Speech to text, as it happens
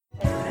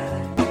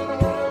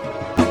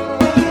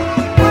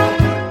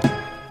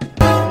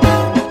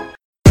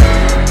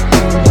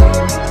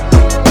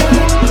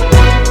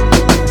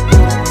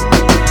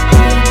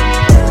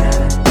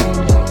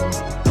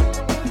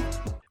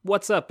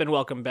What's up, and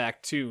welcome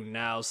back to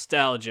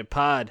Nostalgia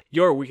Pod,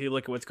 your weekly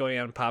look at what's going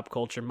on in pop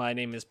culture. My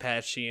name is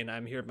Pat Sheehan.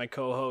 I'm here with my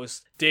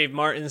co-host, Dave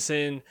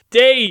Martinson.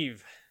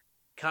 Dave!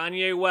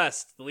 Kanye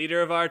West, the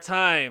leader of our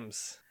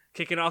times.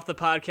 Kicking off the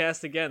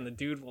podcast again. The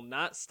dude will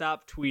not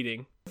stop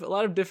tweeting. A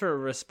lot of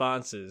different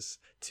responses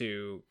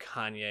to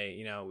Kanye.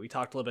 You know, we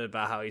talked a little bit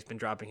about how he's been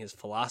dropping his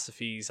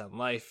philosophies on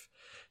life.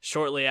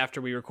 Shortly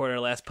after we recorded our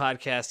last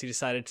podcast, he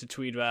decided to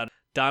tweet about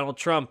Donald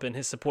Trump and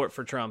his support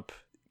for Trump.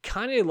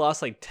 Kanye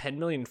lost like 10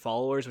 million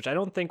followers, which I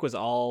don't think was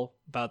all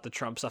about the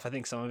Trump stuff. I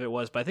think some of it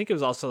was, but I think it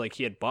was also like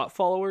he had bought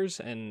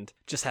followers and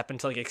just happened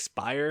to like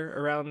expire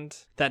around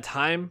that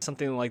time,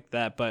 something like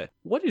that. But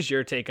what is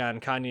your take on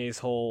Kanye's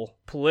whole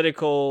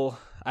political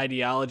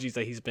ideologies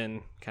that he's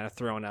been kind of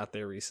throwing out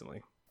there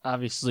recently?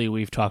 Obviously,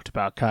 we've talked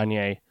about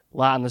Kanye a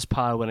lot on this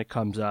pod when it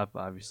comes up.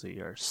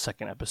 Obviously, our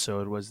second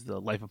episode was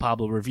the Life of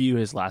Pablo review,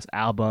 his last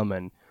album,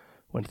 and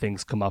when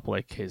things come up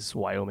like his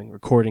Wyoming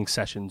recording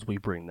sessions, we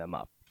bring them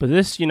up. But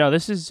this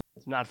is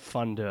not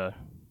fun to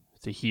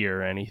hear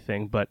or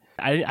anything, but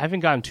I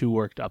haven't gotten too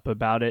worked up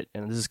about it,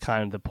 and this is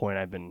kind of the point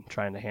I've been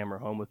trying to hammer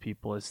home with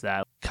people, is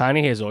that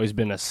Kanye has always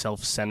been a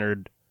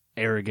self-centered,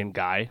 arrogant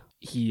guy.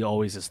 He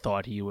always has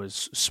thought he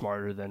was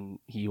smarter than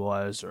he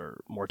was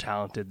or more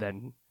talented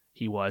than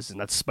he was, and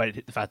that's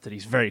despite the fact that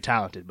he's very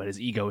talented, but his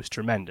ego is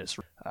tremendous.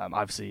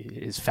 Obviously,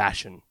 his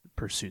fashion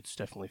pursuits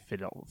definitely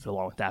fit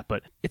along with that,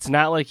 but it's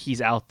not like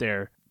he's out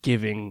there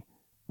giving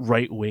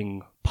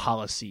right-wing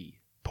policy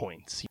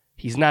points.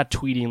 He's not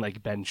tweeting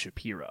like Ben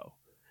Shapiro.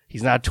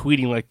 He's not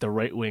tweeting like the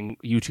right-wing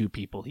YouTube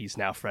people he's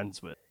now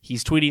friends with.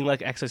 He's tweeting like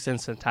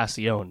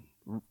XXXTentacion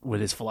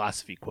with his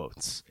philosophy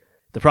quotes.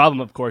 The problem,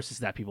 of course, is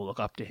that people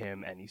look up to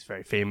him, and he's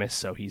very famous,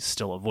 so he's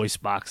still a voice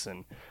box,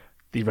 and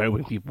the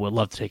right-wing people would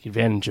love to take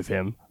advantage of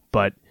him.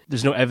 But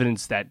there's no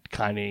evidence that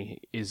Kanye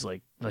is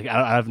like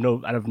I have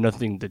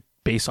nothing to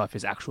base off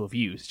his actual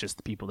views, just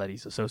the people that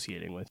he's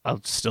associating with.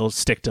 I'll still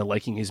stick to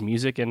liking his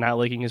music and not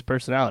liking his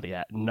personality.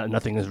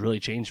 Nothing has really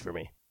changed for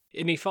me.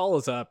 And he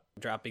follows up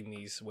dropping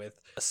these with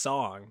a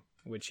song,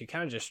 which he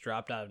kind of just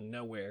dropped out of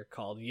nowhere,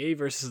 called Ye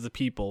Versus the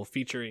People,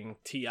 featuring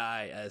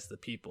T.I. as the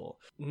people.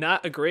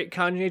 Not a great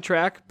Kanye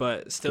track,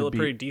 but still a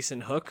pretty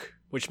decent hook,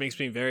 which makes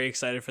me very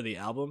excited for the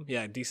album.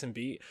 Yeah, decent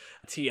beat.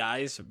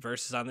 T.I.'s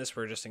verses on this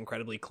were just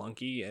incredibly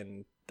clunky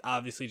and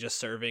obviously just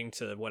serving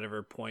to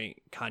whatever point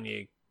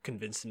Kanye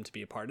convinced him to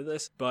be a part of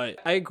this. But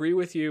I agree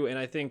with you, and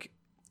I think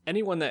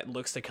anyone that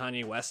looks to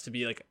Kanye West to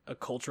be like a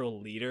cultural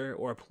leader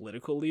or a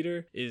political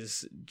leader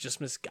is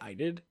just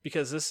misguided,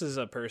 because this is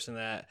a person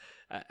that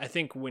I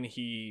think when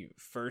he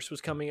first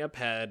was coming up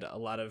had a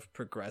lot of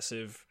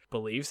progressive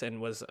beliefs and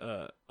was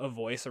a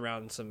voice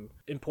around some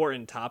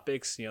important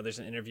topics. You know, there's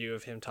an interview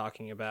of him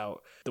talking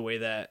about the way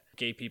that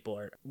gay people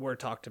were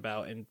talked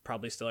about and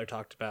probably still are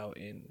talked about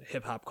in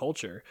hip hop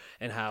culture,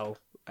 and how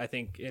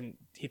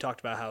he talked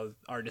about how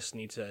artists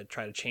need to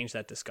try to change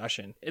that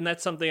discussion. And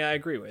that's something I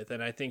agree with.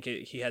 And I think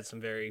he had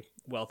some very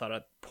well thought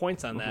out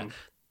points on that.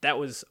 That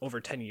was over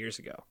 10 years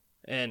ago.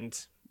 And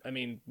I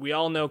mean, we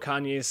all know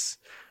Kanye's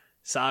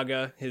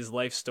saga, his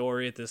life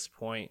story at this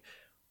point.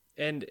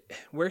 And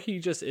where he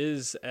just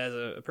is as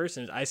a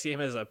person, I see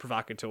him as a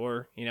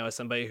provocateur, you know, as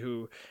somebody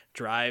who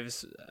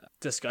drives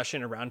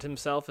discussion around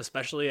himself,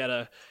 especially at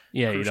a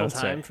crucial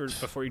time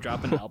before you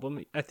drop an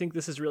album. I think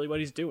this is really what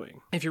he's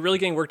doing. If you're really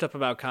getting worked up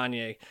about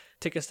Kanye,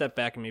 take a step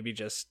back and maybe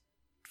just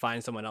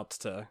find someone else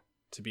to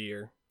be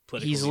your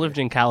political He's leader. lived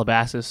in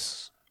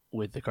Calabasas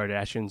with the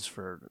Kardashians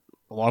for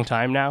a long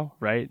time now,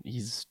 right?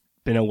 He's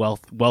been a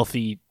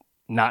wealthy,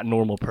 not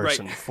normal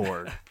person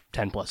for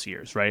 10 plus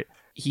years, right?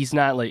 He's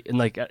not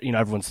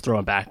everyone's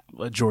throwing back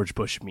a George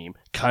Bush meme.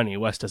 Kanye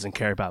West doesn't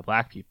care about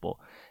black people.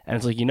 And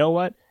it's like, you know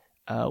what?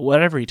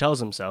 Whatever he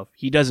tells himself,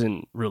 he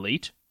doesn't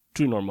relate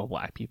to normal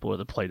black people or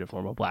the plight of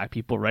normal black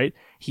people, right?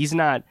 He's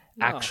not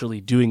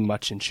actually doing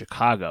much in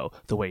Chicago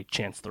the way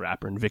Chance the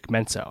Rapper and Vic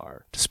Mensa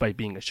are, despite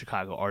being a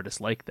Chicago artist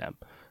like them.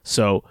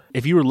 So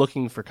if you were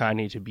looking for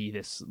Kanye to be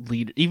this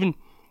leader, even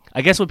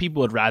I guess what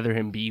people would rather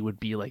him be would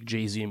be like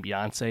Jay-Z and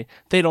Beyonce.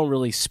 They don't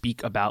really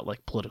speak about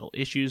like political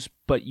issues,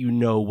 but you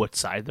know what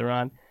side they're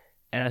on.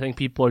 And I think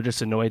people are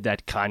just annoyed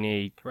that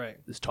Kanye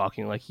is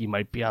talking like he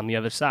might be on the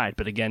other side.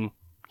 But again,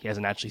 he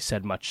hasn't actually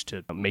said much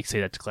to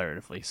say that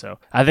declaratively. So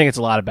I think it's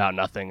a lot about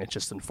nothing. It's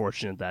just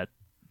unfortunate that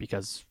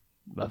because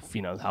of,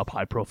 you know, how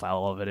high profile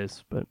all of it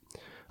is. But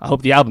I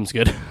hope the album's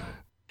good.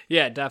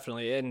 Yeah,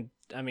 definitely. And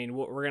I mean,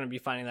 we're going to be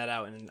finding that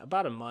out in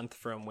about a month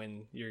from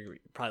when you're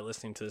probably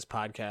listening to this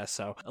podcast.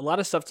 So a lot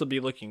of stuff to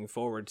be looking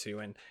forward to.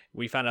 And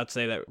we found out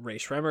today that Ray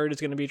Shremmerd is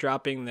going to be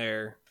dropping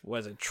their,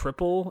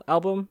 triple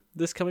album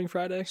this coming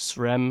Friday?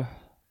 Srem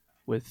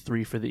with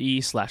 3 for the E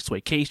 /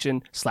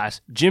 Swaycation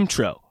 /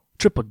 Jimtro.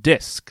 Triple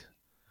disc.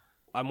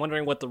 I'm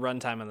wondering what the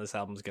runtime on this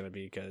album is going to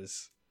be,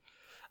 because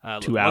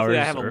 2 hours.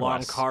 I have a long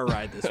less. car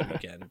ride this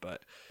weekend,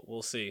 but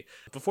we'll see.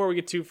 Before we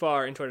get too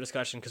far into our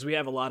discussion, because we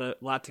have a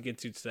lot to get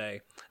to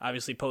today.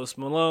 Obviously, Post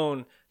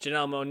Malone,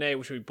 Janelle Monáe,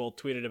 which we both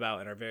tweeted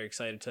about and are very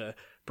excited to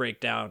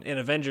breakdown, and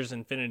Avengers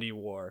Infinity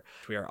War,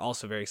 which we are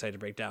also very excited to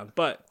break down.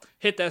 But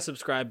hit that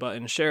subscribe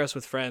button, share us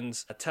with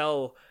friends,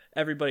 tell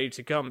everybody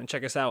to come and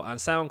check us out on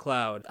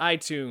SoundCloud,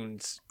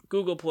 iTunes,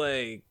 Google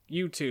Play,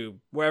 YouTube,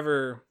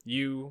 wherever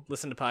you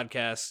listen to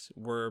podcasts,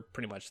 we're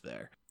pretty much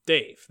there.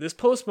 Dave, this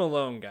Post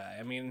Malone guy,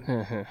 I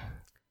mean,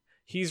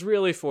 he's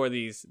really for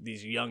these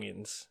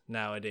youngins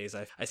nowadays.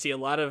 I see a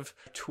lot of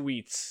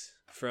tweets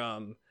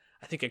from,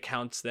 I think,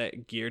 accounts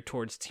that gear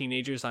towards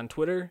teenagers on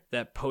Twitter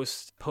that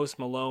post Post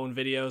Malone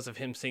videos of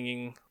him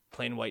singing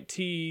Plain White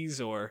Tees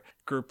or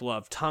Group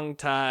Love Tongue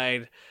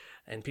Tied,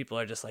 and people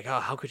are just like, oh,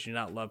 how could you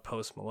not love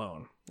Post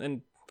Malone?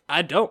 And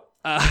I don't.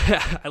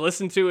 I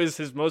listened to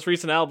his most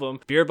recent album,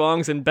 Beer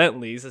Bongs and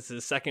Bentleys. It's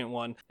his second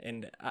one,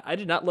 and I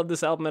did not love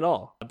this album at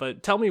all.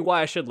 But tell me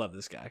why I should love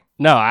this guy.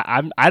 No,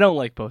 I don't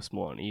like Post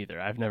Malone either.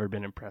 I've never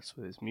been impressed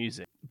with his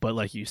music. But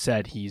like you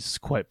said, he's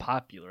quite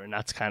popular, and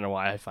that's kind of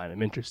why I find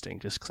him interesting,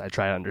 just because I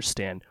try to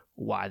understand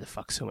why the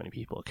fuck so many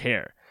people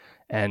care.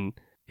 And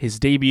his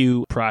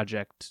debut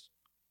project,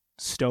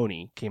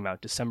 Stoney, came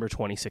out December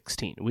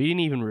 2016. We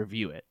didn't even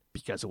review it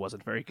because it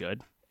wasn't very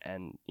good.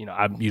 And, you know,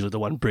 I'm usually the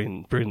one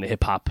bringing the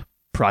hip-hop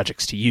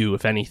projects to you,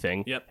 if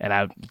anything. Yep. And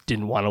I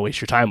didn't want to waste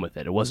your time with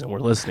it. It wasn't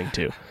worth listening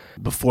to.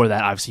 Before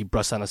that, obviously, he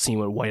brushed on the scene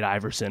with White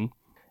Iverson.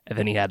 And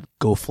then he had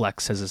Go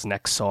Flex as his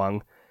next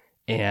song.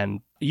 And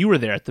you were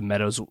there at the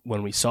Meadows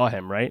when we saw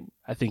him, right?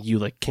 I think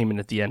you came in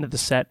at the end of the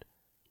set.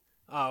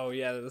 Oh,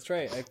 yeah, that's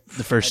right.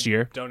 The first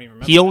year. Don't even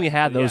remember. He only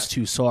had those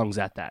two songs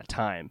at that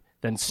time.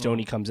 Then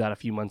Stoney comes out a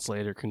few months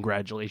later.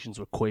 Congratulations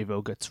with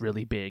Quavo gets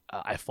really big.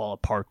 I Fall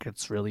Apart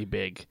gets really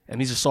big.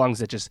 And these are songs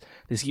that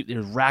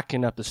they're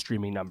racking up the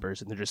streaming numbers,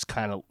 and they're just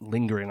kind of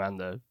lingering on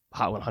the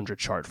Hot 100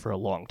 chart for a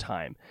long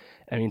time.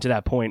 I mean, to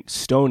that point,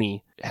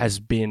 Stoney has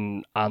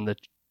been on the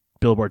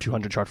Billboard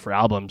 200 chart for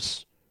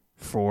albums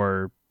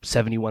for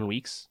 71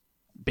 weeks.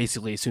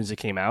 Basically, as soon as it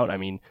came out, I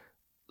mean,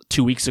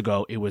 2 weeks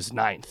ago, it was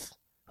 9th.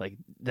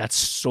 That's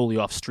solely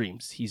off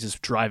streams. He's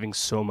just driving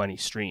so many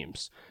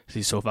streams because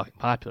he's so fucking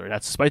popular. And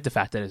that's despite the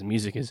fact that his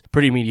music is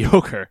pretty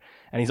mediocre.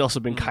 And he's also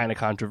been kind of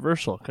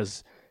controversial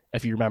because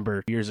if you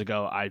remember years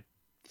ago, I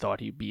thought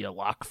he'd be a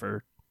lock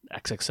for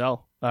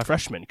XXL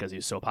freshman because he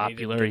was so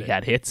popular. He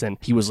had hits, and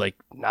he was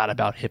not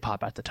about hip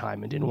hop at the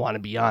time and didn't want to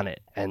be on it.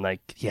 And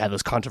he had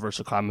those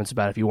controversial comments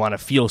about if you want to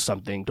feel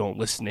something, don't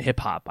listen to hip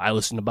hop. I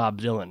listen to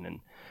Bob Dylan, and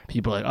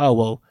people are like, oh,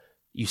 well,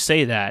 you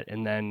say that,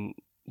 and then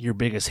your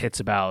biggest hit's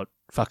about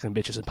fucking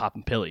bitches and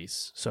popping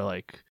pillies. So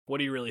what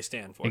do you really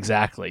stand for?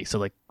 Exactly.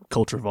 So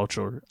culture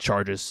vulture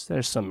charges,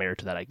 there's some merit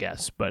to that, I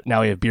guess. But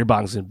now we have Beer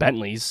Bongs and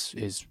Bentleys,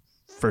 his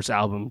first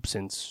album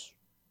since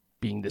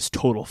being this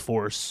total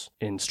force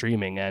in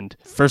streaming. And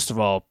first of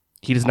all,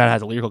 he does not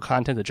have the lyrical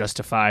content to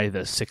justify the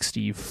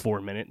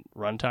 64-minute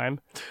runtime,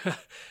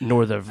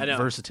 nor the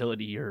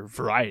versatility or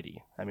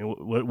variety. I mean,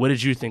 what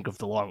did you think of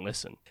the long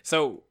listen?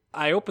 So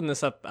I opened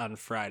this up on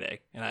Friday,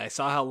 and I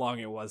saw how long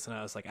it was, and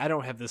I was like, I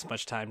don't have this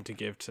much time to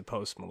give to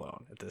Post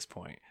Malone at this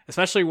point.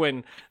 Especially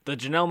when the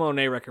Janelle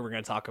Monáe record we're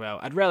going to talk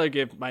about, I'd rather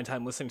give my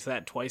time listening to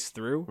that twice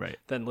through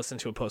than listen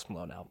to a Post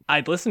Malone album.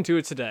 I'd listened to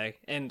it today,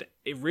 and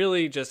it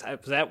really just, I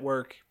was at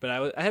work, but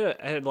I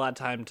had a lot of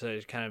time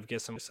to kind of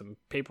get some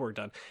paperwork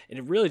done, and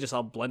it really just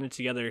all blended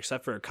together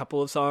except for a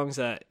couple of songs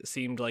that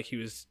seemed like he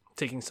was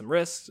taking some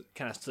risks,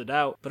 kind of stood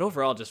out, but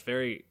overall just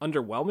very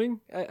underwhelming,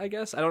 I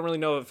guess. I don't really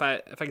know if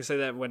I can say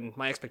that when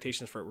my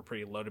expectations for it were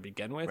pretty low to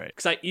begin with.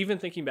 Because even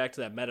thinking back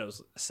to that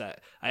Meadows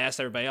set, I asked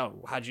everybody,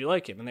 oh, how'd you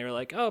like him? And they were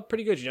like, oh,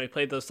 pretty good. He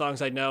played those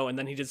songs I know, and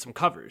then he did some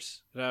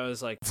covers. And I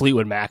was like...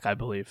 Fleetwood Mac, I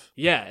believe.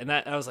 Yeah, and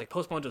I was like,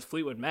 Post Malone does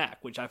Fleetwood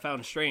Mac, which I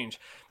found strange.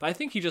 But I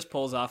think he just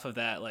pulls off of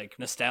that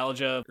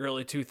nostalgia,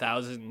 early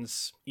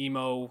 2000s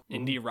emo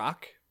indie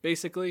rock,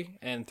 basically,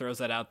 and throws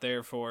that out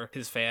there for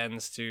his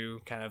fans to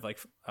kind of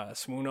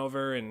swoon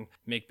over and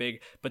make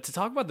big. But to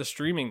talk about the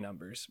streaming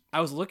numbers, I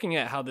was looking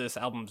at how this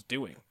album's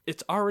doing.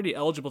 It's already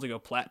eligible to go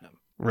platinum.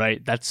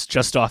 Right, that's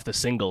just off the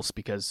singles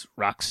because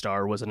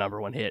Rockstar was a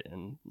 #1 hit,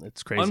 and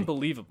it's crazy.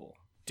 Unbelievable.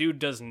 Dude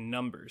does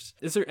numbers.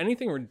 Is there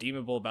anything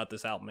redeemable about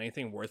this album?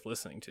 Anything worth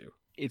listening to?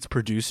 It's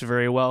produced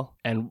very well,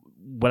 and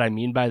what I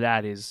mean by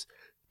that is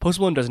Post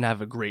Malone doesn't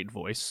have a great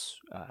voice.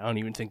 I don't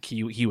even think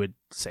he would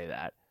say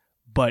that.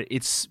 But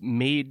it's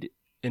made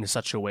in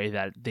such a way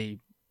that they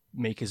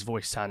make his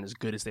voice sound as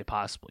good as they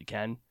possibly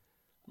can.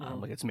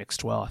 It's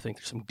mixed well. I think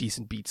there's some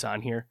decent beats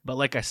on here. But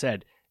like I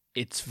said,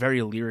 it's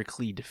very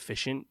lyrically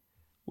deficient,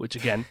 which,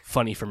 again,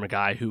 funny from a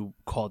guy who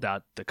called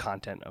out the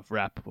content of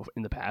rap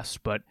in the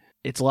past. But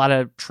it's a lot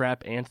of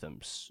trap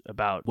anthems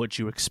about what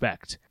you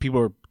expect. People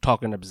are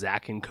talking of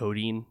Zack and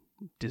Codeine,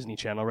 Disney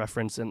Channel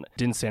reference, and it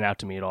didn't stand out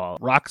to me at all.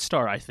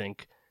 Rockstar, I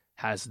think,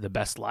 has the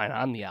best line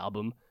on the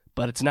album.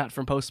 But it's not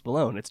from Post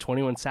Malone. It's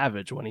 21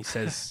 Savage when he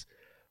says,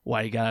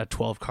 why you got a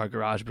 12-car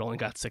garage but only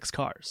got 6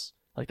 cars.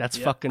 That's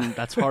fucking,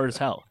 that's hard as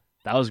hell.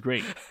 That was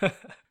great.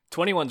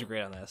 21's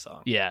great on that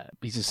song. Yeah,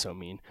 he's just so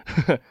mean.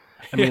 I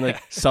mean,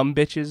 some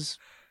bitches,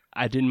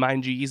 I didn't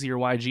mind G-Eazy or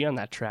YG on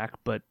that track,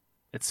 but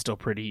it's still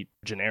pretty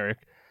generic.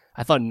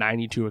 I thought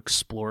 92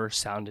 Explorer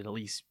sounded at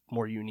least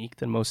more unique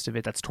than most of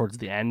it. That's towards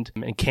the end.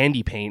 And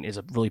Candy Paint is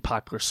a really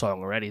popular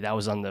song already. That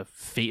was on the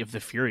Fate of the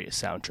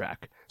Furious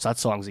soundtrack. So that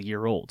song's a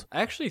year old.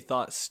 I actually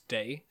thought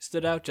Stay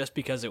stood out just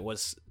because it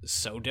was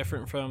so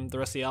different from the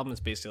rest of the album.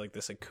 It's basically like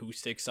this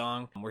acoustic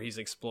song where he's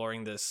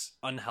exploring this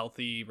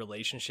unhealthy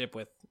relationship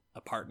with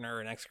a partner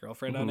or an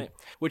ex-girlfriend on it,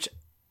 which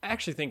I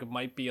actually think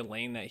might be a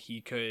lane that he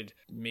could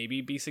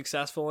maybe be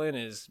successful in,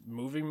 is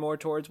moving more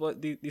towards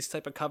what these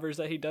type of covers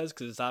that he does,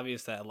 because it's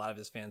obvious that a lot of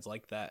his fans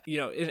like that. You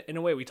know, in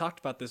a way, we talked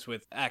about this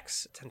with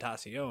X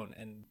Tentacion,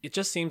 and it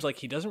just seems like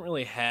he doesn't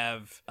really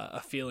have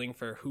a feeling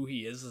for who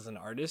he is as an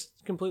artist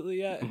completely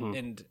yet.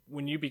 And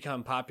when you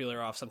become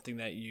popular off something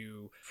that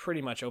you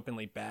pretty much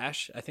openly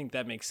bash, I think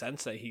that makes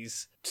sense that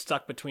he's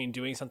stuck between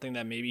doing something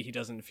that maybe he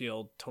doesn't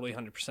feel totally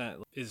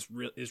 100% is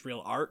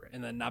real art,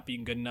 and then not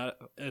being good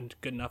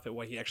enough at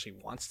what he actually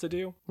wants to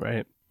do.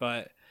 Right.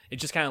 But it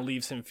just kind of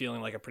leaves him feeling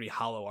like a pretty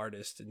hollow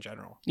artist in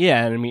general.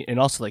 Yeah, and I mean, and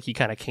also like he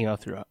kind of came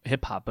out through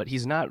hip hop, but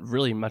he's not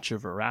really much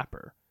of a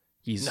rapper.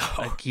 He's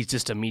he's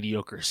just a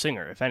mediocre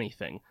singer, if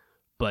anything.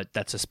 But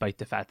that's despite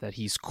the fact that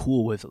he's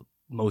cool with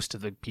most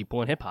of the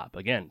people in hip hop.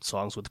 Again,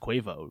 songs with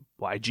Quavo,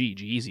 YG,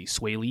 G-Eazy,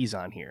 Sway Lee's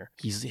on here.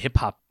 He's hip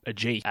hop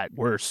adjacent at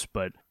worst,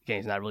 but again,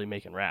 he's not really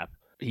making rap.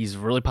 He's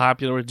really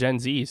popular with Gen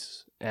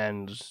Zs,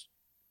 and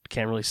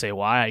can't really say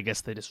why. I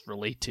guess they just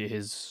relate to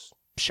his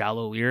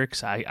shallow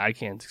lyrics. I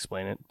can't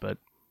explain it, but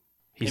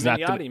he's not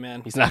Yachty,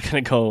 man. He's not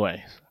going to go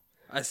away.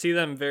 I see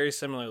them very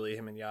similarly,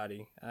 him and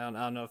Yachty. I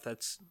don't know if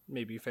that's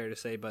maybe fair to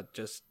say, but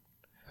just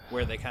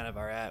where they kind of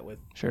are at with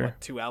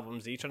what, 2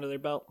 albums each under their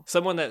belt.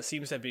 Someone that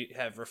seems to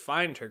have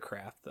refined her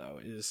craft, though,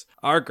 is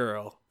our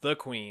girl, the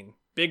queen,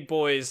 Big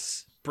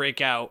Boy's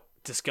breakout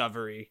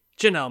discovery,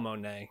 Janelle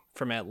Monáe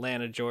from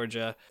Atlanta,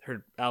 Georgia.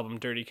 Her album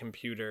Dirty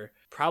Computer,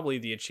 probably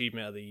the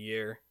achievement of the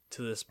year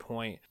to this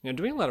point. You know,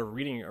 doing a lot of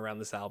reading around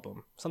this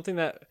album. Something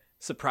that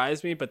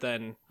surprised me, but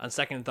then on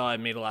second thought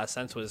it made a lot of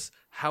sense, was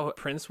how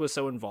Prince was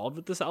so involved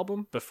with this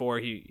album before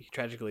he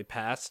tragically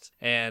passed.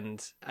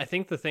 And I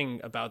think the thing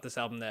about this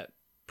album that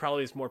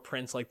probably is more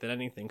Prince-like than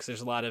anything, because there's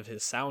a lot of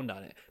his sound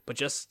on it, but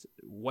just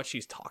what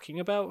she's talking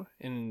about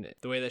and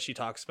the way that she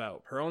talks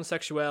about her own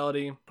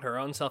sexuality, her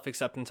own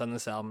self-acceptance on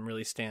this album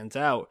really stands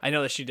out. I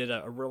know that she did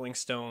a Rolling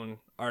Stone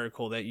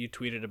article that you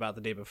tweeted about the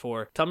day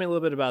before. Tell me a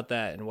little bit about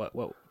that and what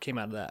came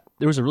out of that.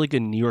 There was a really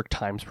good New York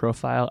Times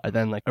profile and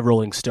then like a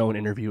Rolling Stone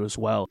interview as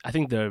well. I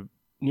think the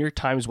New York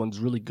Times one's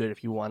really good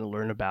if you want to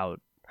learn about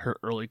her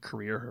early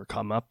career, her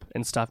come up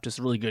and stuff. Just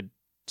really good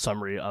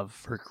summary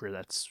of her career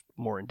that's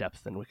more in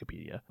depth than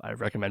Wikipedia. I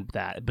recommend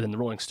that. But in the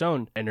Rolling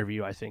Stone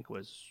interview, I think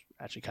was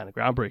actually kind of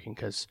groundbreaking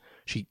because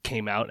she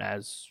came out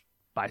as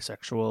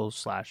bisexual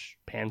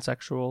 /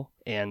 pansexual,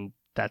 and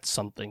that's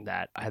something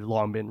that had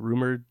long been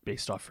rumored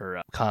based off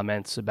her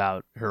comments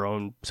about her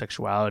own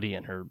sexuality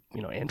and her,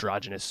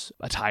 androgynous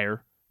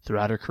attire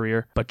throughout her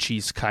career. But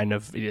it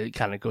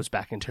kind of goes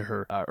back into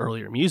her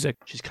earlier music.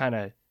 She's kind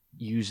of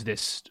use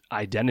this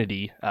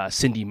identity,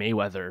 Cindy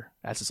Mayweather,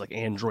 as this like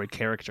android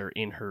character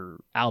in her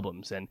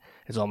albums, and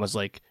it's almost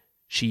like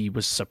she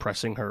was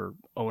suppressing her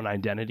own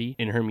identity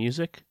in her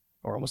music,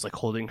 or almost like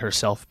holding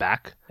herself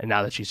back. And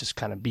now that she's just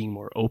kind of being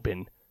more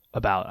open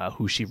about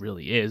who she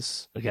really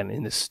is, again,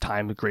 in this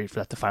time, great for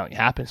that to finally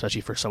happen,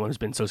 especially for someone who's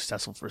been so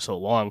successful for so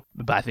long.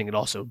 But I think it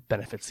also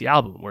benefits the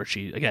album, where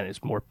she, again,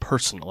 is more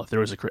personal. If there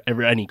was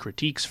ever any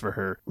critiques for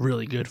her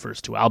really good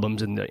first 2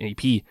 albums in the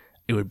EP,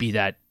 it would be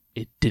that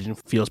it didn't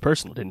feel as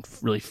personal, didn't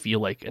really feel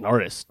like an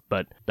artist,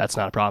 but that's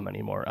not a problem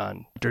anymore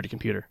on Dirty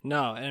Computer.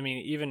 No, I mean,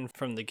 even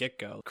from the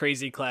get-go,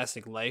 Crazy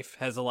Classic Life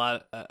has a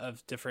lot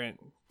of different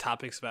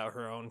topics about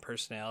her own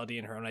personality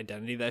and her own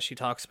identity that she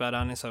talks about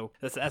on it. So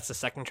that's the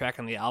second track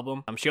on the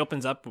album. She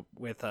opens up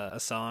with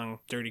a song,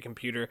 Dirty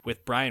Computer,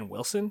 with Brian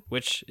Wilson,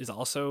 which is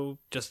also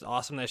just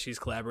awesome that she's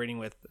collaborating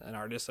with an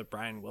artist of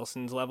Brian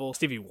Wilson's level.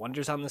 Stevie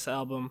Wonder's on this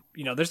album.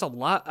 There's a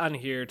lot on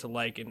here to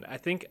like, and I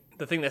think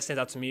the thing that stands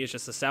out to me is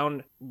just the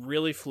sound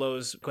really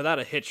flows without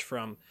a hitch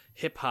from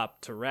hip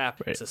hop to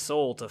rap to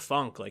soul to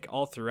funk, like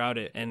all throughout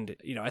it. And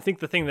I think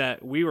the thing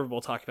that we were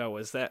both talking about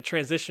was that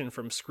transition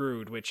from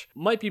Screwed, which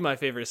might be my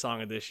favorite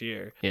song of this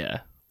year.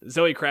 Yeah.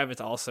 Zoe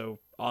Kravitz also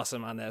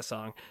awesome on that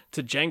song,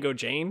 to Django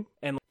Jane,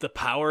 and the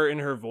power in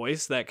her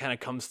voice that kind of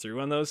comes through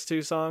on those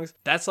 2 songs.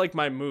 That's like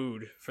my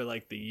mood for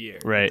like the year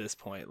at this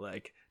point.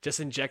 Like, just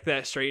inject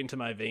that straight into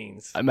my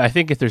veins. I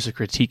think if there's a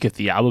critique of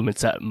the album,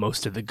 it's that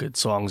most of the good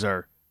songs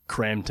are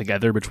crammed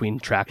together between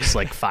tracks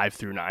like 5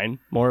 through 9,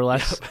 more or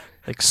less. Yep.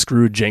 Like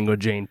Screwed, Django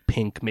Jane,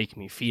 Pink, Make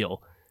Me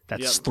Feel.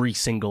 That's 3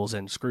 singles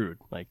and Screwed,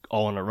 like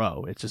all in a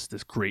row. It's just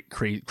this great,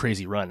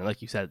 crazy run. And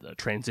like you said, the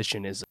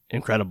transition is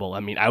incredible.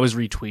 I mean, I was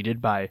retweeted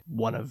by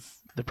one of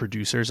the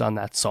producers on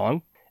that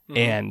song,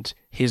 and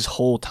his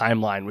whole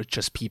timeline was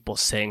just people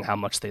saying how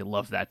much they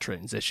love that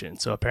transition.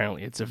 So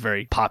apparently it's a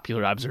very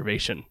popular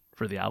observation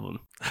for the album.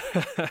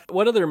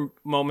 What other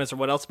moments or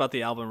what else about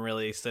the album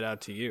really stood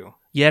out to you?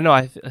 Yeah, no,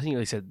 I think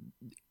like I said,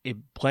 it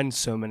blends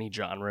so many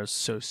genres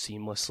so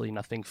seamlessly.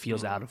 Nothing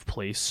feels out of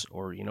place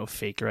or,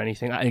 fake or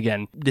anything.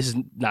 Again, this is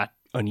not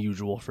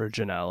unusual for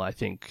Janelle. I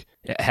think,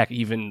 heck,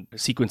 even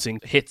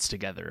sequencing hits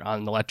together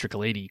on Electric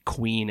Lady,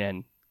 Queen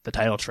and the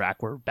title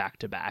track were back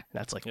to back.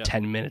 That's like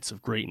 10 minutes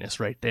of greatness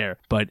right there.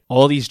 But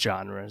all these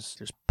genres,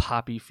 there's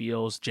poppy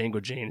feels.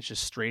 Django Jane is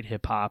just straight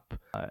hip hop,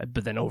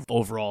 but then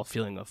overall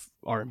feeling of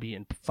R&B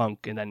and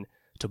funk, and then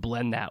to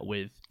blend that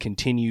with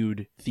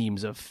continued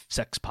themes of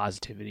sex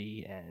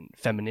positivity and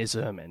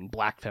feminism and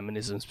black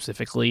feminism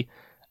specifically,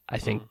 I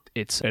think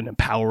it's an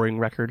empowering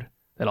record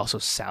that also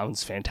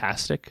sounds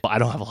fantastic. I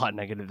don't have a lot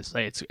negative to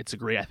say. It's a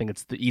great. I think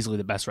it's easily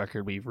the best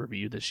record we've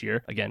reviewed this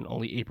year. Again,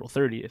 only April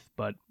 30th,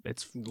 but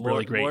it's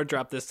really great. Lorde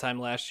dropped this time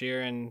last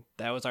year, and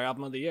that was our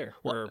album of the year.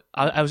 Well,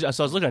 I was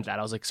looking at that.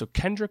 I was like, so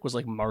Kendrick was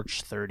like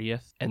March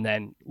 30th, and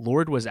then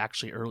Lorde was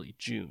actually early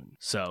June.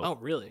 So oh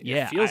really?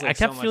 Yeah, I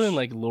kept feeling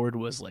like Lorde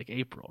was like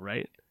April,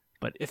 right?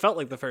 But it felt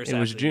like the first. It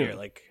was June. Year,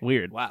 like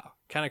weird. Wow.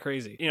 Kind of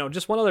crazy.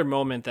 Just one other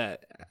moment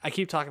that I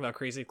keep talking about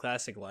Crazy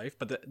Classic Life,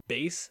 but the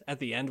bass at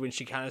the end when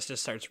she kind of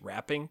just starts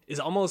rapping is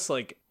almost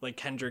like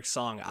Kendrick's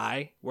song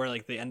I, where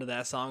like the end of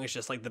that song is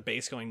just like the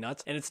bass going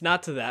nuts. And it's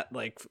not to that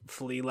like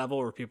Flea level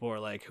where people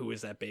are like, who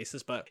is that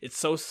bassist? But it's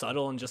so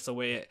subtle and just the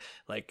way it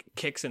like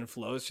kicks and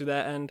flows through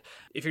that end.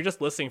 If you're just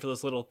listening for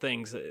those little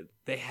things,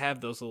 they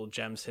have those little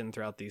gems hidden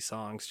throughout these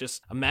songs.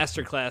 Just a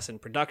masterclass in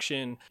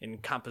production, in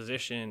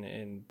composition,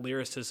 in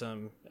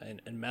lyricism,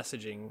 and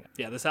messaging.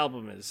 Yeah, this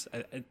album is...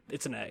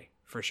 it's an A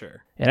for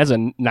sure. It has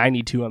a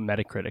 92 on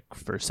Metacritic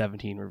for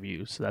 17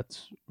 reviews, so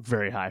that's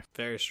very high.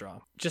 Very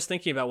strong. Just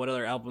thinking about what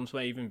other albums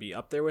might even be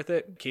up there with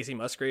it, Casey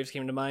Musgraves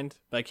came to mind,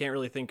 but I can't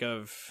really think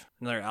of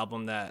another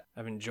album that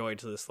I've enjoyed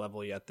to this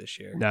level yet this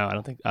year. No, I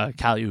don't think.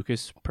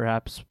 Kaliukas,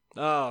 perhaps.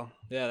 Oh,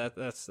 yeah,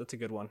 that's a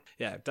good one.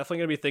 Yeah, definitely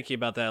going to be thinking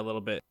about that a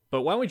little bit.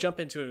 But why don't we jump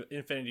into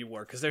Infinity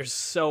War? Because there's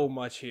so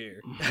much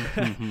here.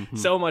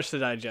 So much to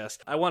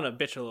digest. I want to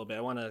bitch a little bit.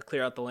 I want to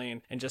clear out the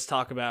lane and just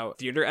talk about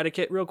theater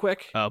etiquette real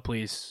quick. Oh,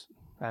 please.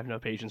 I have no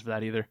patience for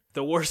that either.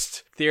 The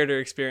worst theater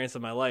experience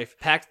of my life.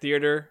 Packed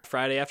theater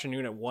Friday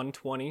afternoon at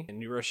 1:20 in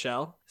New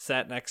Rochelle.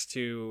 Sat next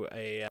to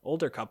a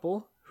older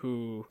couple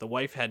who the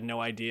wife had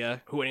no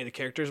idea who any of the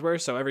characters were.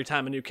 So every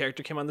time a new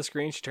character came on the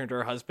screen, she turned to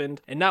her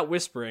husband and not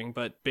whispering,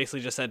 but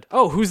basically just said,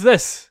 "Oh, who's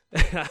this?"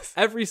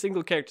 Every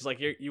single character's like,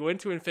 you went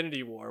to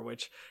Infinity War,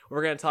 which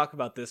we're going to talk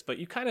about this, but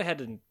you kind of had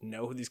to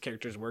know who these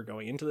characters were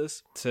going into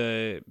this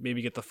to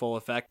maybe get the full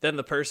effect. Then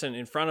the person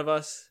in front of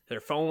us,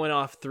 their phone went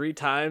off 3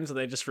 times and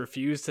they just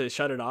refused to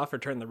shut it off or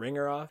turn the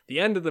ringer off. The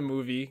end of the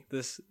movie,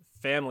 this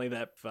family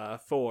that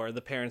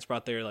the parents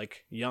brought their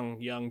like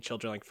young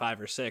children, like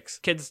 5 or 6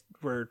 kids,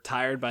 were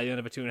tired by the end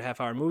of a 2.5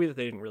 hour movie that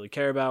they didn't really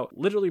care about,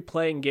 literally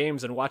playing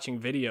games and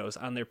watching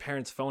videos on their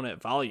parents' phone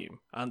at volume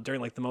during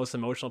like the most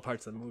emotional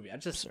parts of the movie. I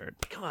just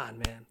come on,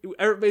 man.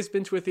 Everybody's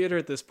been to a theater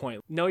at this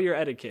point. Know your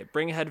etiquette.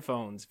 Bring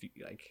headphones.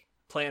 Like,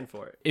 plan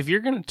for it. If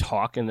you're gonna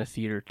talk in the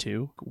theater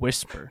too,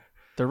 whisper.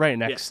 They're right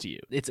next to you.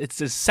 It's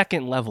the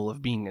second level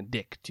of being a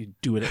dick to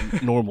do it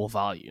at normal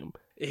volume.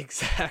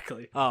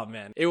 Exactly. Oh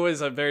man, it was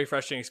a very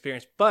frustrating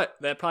experience, but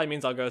that probably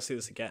means I'll go see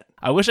this again.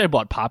 I wish I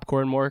bought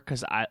popcorn more,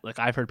 because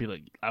I've heard people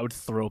I would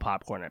throw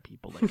popcorn at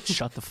people like,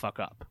 shut the fuck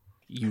up,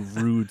 you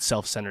rude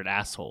self-centered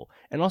asshole.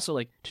 And also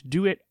like to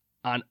do it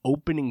on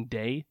opening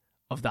day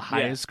of the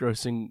highest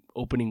grossing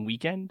opening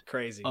weekend,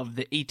 crazy, of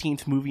the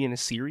 18th movie in a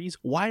series.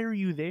 Why are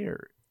you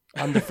there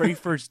on the very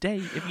first day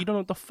if you don't know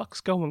what the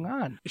fuck's going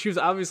on? She was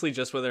obviously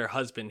just with her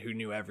husband who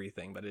knew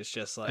everything, but it's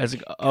just like,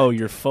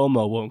 your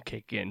FOMO won't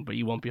kick in, but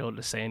you won't be able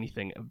to say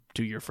anything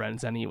to your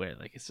friends anyway.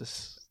 Like, it's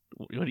just,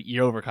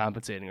 you're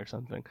overcompensating or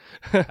something.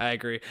 I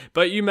agree.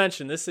 But you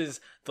mentioned this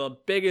is the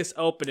biggest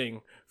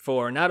opening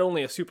for not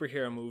only a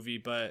superhero movie,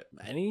 but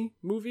any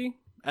movie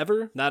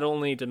ever, not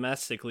only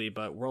domestically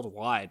but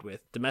worldwide,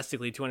 with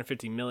domestically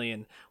 250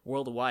 million,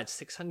 worldwide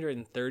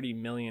 $630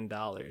 million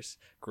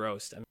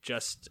grossed. I mean,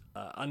 just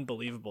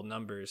unbelievable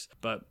numbers.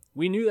 But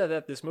we knew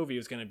that this movie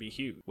was going to be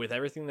huge. With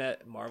everything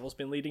that Marvel's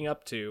been leading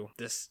up to,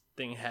 this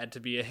thing had to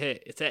be a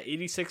hit. It's at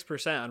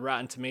 86% on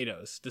Rotten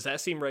Tomatoes. Does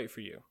that seem right for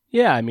you?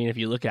 Yeah, I mean, if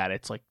you look at it,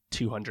 it's like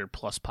 200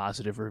 plus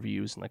positive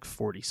reviews and like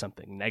 40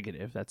 something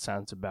negative. That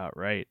sounds about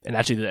right. And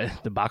actually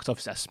the box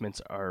office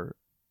estimates are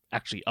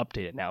actually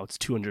updated now. It's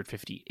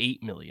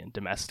 258 million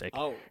domestic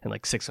and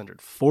like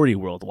 640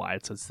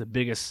 worldwide. So it's the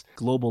biggest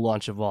global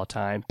launch of all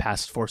time,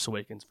 past Force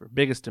Awakens for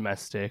biggest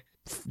domestic.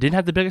 Didn't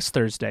have the biggest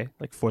Thursday,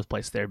 like 4th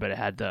place there, but it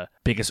had the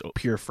biggest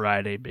pure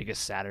Friday,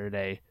 biggest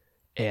Saturday,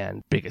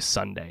 and biggest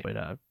Sunday.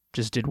 But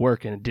just did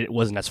work, and it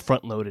wasn't as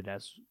front loaded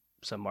as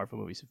some Marvel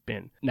movies have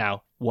been.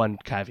 Now, one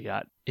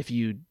caveat: if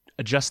you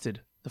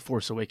adjusted the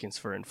Force Awakens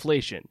for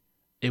inflation,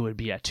 it would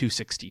be at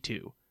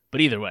 262. But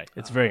either way,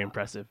 it's very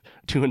impressive.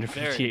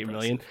 258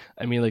 million.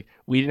 I mean, like,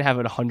 we didn't have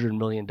a $100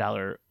 million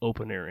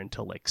opener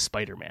until like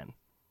Spider-Man.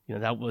 You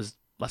know, that was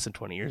less than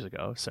 20 years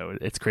ago. So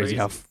it's crazy.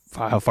 how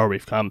far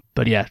we've come.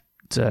 But yeah,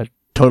 it's a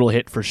total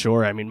hit for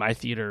sure. I mean, my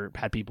theater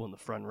had people in the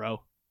front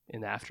row.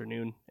 in the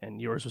afternoon,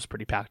 and yours was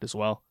pretty packed as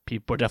well.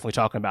 People are definitely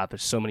talking about,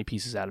 there's so many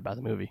pieces out about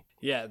the movie.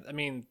 Yeah, I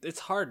mean, it's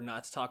hard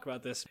not to talk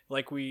about this.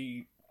 Like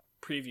we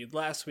previewed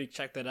last week,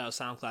 check that out,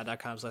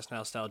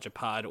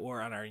 soundcloud.com/nostalgiapod,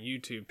 or on our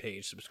YouTube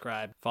page.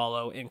 Subscribe,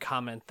 follow, and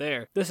comment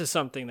there. This is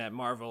something that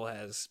Marvel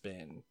has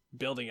been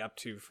building up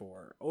to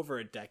for over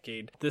a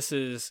decade. This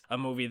is a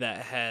movie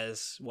that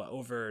has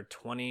over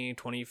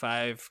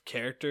 25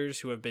 characters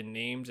who have been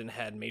named and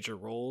had major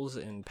roles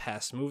in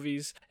past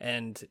movies,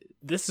 and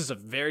this is a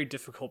very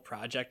difficult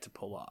project to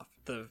pull off.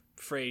 The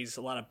phrase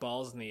 "a lot of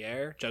balls in the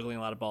air," juggling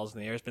a lot of balls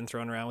in the air, has been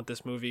thrown around with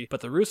this movie, but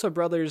the Russo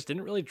brothers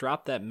didn't really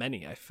drop that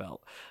many, I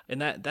felt,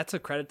 and that's a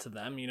credit to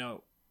them.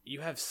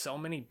 You have so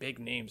many big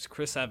names: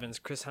 Chris Evans,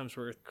 Chris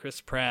Hemsworth, Chris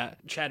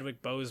Pratt,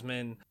 Chadwick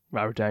Boseman,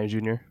 Robert Downey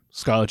Jr.,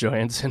 Scarlett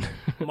Johansson,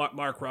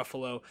 Mark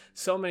Ruffalo.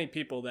 So many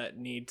people that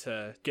need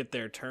to get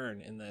their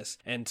turn in this,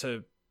 and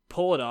to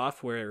pull it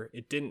off where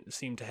it didn't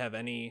seem to have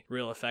any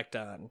real effect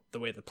on the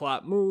way the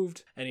plot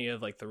moved, any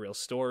of the real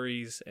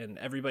stories, and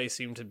everybody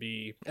seemed to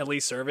be at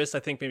least serviced. I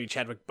think maybe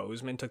Chadwick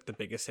Boseman took the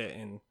biggest hit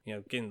in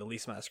getting the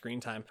least amount of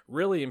screen time.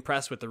 Really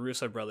impressed with the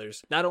Russo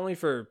brothers, not only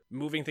for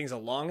moving things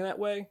along that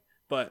way,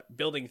 but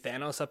building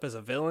Thanos up as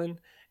a villain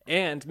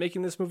and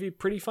making this movie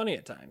pretty funny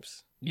at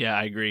times. Yeah,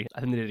 I agree. I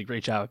think they did a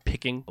great job of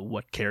picking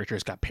what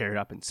characters got paired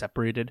up and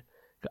separated.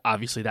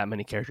 Obviously, that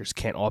many characters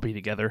can't all be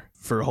together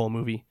for a whole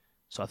movie.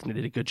 So I think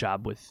they did a good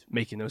job with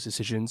making those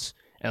decisions.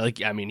 And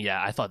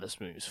I thought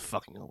this movie was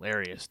fucking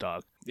hilarious,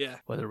 dog. Yeah.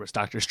 Whether it was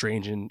Doctor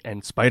Strange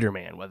and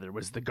Spider-Man, whether it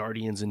was the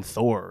Guardians and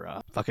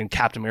Thor, fucking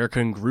Captain America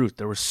and Groot.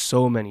 There were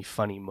so many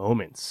funny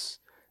moments.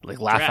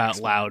 Laugh Drax,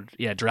 out loud.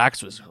 Yeah,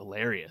 Drax was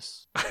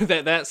hilarious.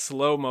 that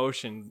slow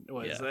motion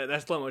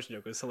that slow motion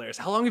joke was hilarious.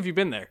 How long have you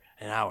been there?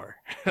 An hour.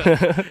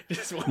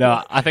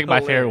 No, I think my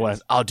favorite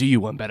was, I'll do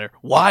you one better.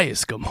 Why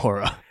is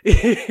Gamora?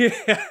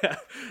 Yeah.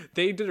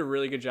 They did a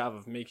really good job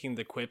of making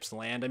the quips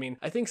land. I mean,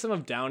 I think some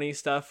of Downey's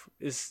stuff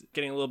is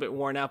getting a little bit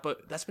worn out,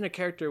 but that's been a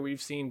character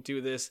we've seen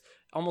do this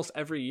almost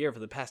every year for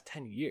the past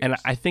 10 years. And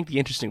I think the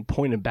interesting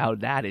point about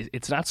that is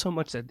it's not so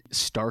much that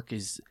Stark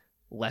is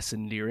less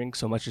endearing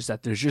so much as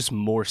that there's just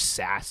more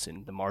sass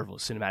in the Marvel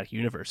Cinematic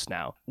Universe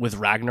now. With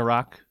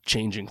Ragnarok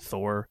changing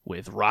Thor,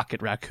 with Rocket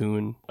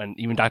Raccoon, and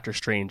even Doctor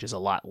Strange is a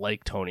lot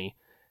like Tony.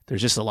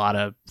 There's just a lot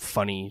of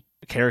funny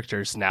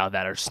characters now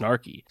that are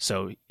snarky.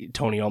 So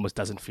Tony almost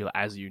doesn't feel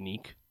as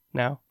unique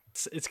now.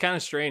 It's kind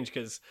of strange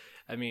because,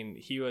 I mean,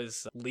 he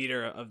was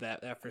leader of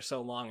that for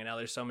so long, and now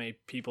there's so many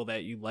people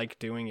that you like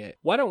doing it.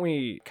 Why don't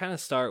we kind of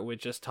start with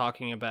just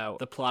talking about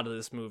the plot of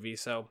this movie?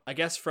 So I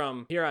guess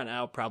from here on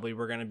out, probably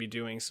we're going to be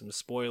doing some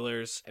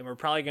spoilers, and we're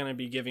probably going to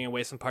be giving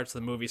away some parts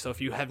of the movie. So if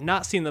you have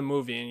not seen the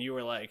movie and you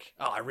were like,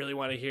 oh, I really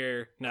want to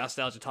hear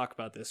Nostalgia talk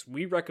about this,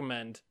 we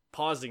recommend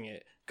pausing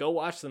it, go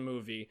watch the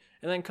movie,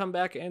 and then come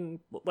back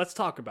and let's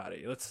talk about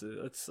it. Let's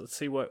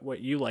see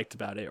what you liked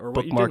about it, or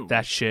what you didn't. Bookmark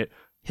that shit.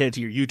 Hit it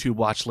to your YouTube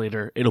watch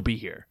later. It'll be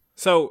here.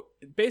 So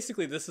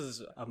basically, this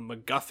is a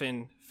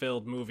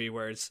MacGuffin-filled movie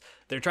where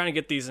they're trying to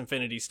get these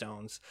Infinity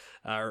Stones,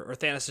 or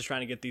Thanos is trying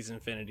to get these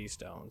Infinity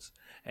Stones,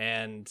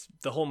 and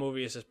the whole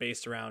movie is just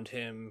based around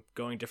him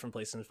going different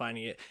places and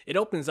finding it. It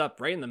opens up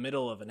right in the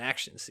middle of an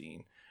action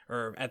scene,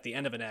 or at the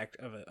end of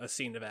a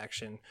scene of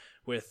action,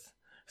 with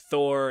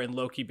Thor and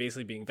Loki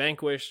basically being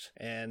vanquished,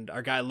 and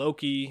our guy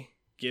Loki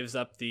gives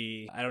up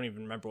I don't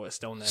even remember what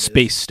stone that is.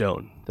 Space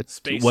Stone.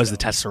 Space was Stone.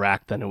 the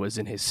Tesseract, then it was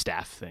in his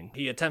staff thing.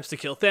 He attempts to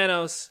kill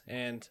Thanos,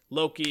 and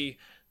Loki,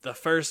 the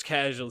first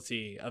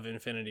casualty of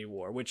Infinity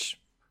War, which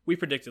we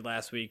predicted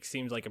last week,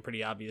 seems like a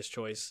pretty obvious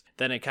choice.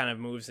 Then it kind of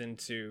moves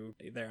into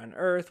they're on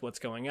Earth, what's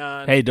going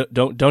on. Hey,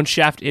 don't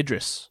shaft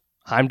Idris.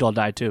 Heimdall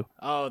died too.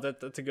 Oh,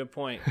 that's a good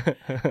point.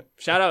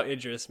 Shout out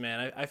Idris,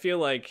 man. I feel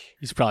like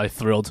he's probably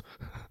thrilled.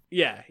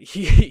 Yeah,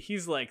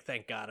 he's like,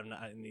 thank God I'm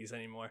not in these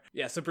anymore.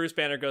 Yeah, so Bruce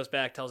Banner goes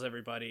back, tells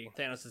everybody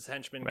Thanos'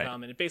 henchmen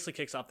come, and it basically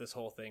kicks off this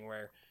whole thing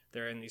where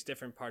they're in these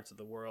different parts of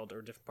the world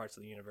or different parts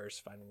of the universe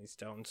finding these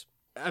stones.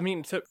 I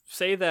mean, to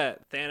say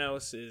that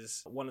Thanos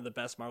is one of the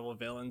best Marvel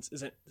villains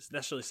isn't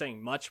necessarily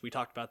saying much. We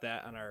talked about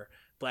that on our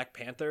Black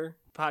Panther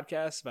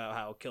podcast about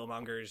how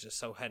Killmonger is just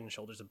so head and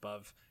shoulders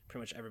above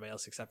pretty much everybody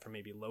else except for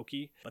maybe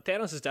Loki. But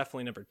Thanos is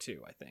definitely number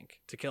 2, I think,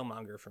 to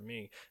Killmonger for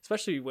me.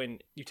 Especially when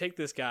you take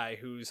this guy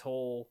whose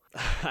whole,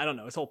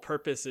 his whole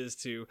purpose is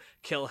to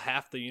kill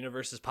half the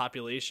universe's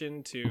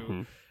population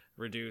to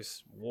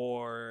reduce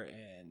war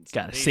and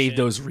gotta save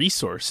those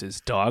resources,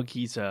 dog.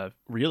 He's a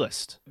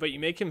realist. But you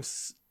make him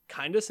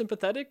kind of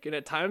sympathetic, and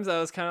at times I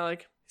was kind of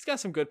like, he's got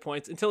some good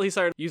points, until he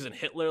started using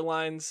Hitler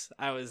lines.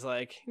 I was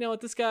like, you know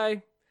what, this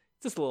guy,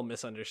 just a little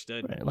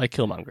misunderstood. Right, like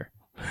Killmonger.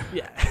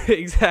 Yeah,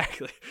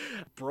 exactly.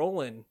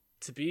 Brolin,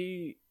 to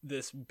be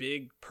this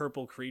big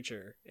purple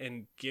creature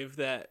and give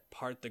that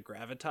part the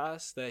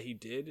gravitas that he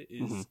did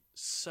is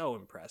so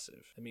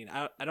impressive. I mean,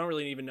 I don't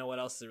really even know what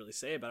else to really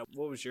say about it.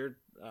 What was your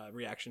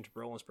reaction to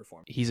Brolin's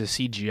performance? He's a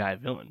CGI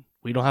villain.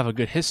 We don't have a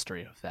good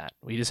history of that.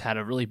 We just had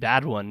a really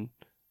bad one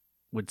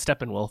with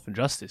Steppenwolf and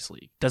Justice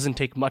League. Doesn't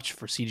take much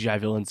for CGI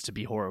villains to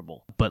be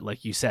horrible. But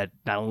like you said,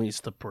 not only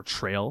is the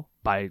portrayal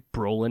by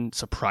Brolin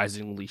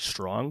surprisingly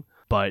strong,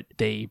 but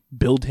they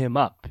build him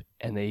up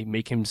and they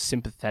make him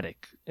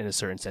sympathetic in a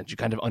certain sense. You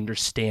kind of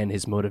understand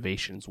his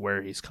motivations,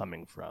 where he's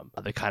coming from.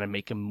 They kind of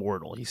make him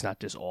mortal. He's not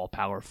this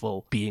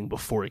all-powerful being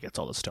before he gets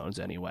all the stones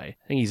anyway.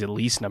 I think he's at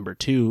least number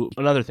 2.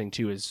 Another thing,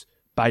 too, is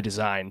by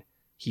design,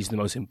 he's the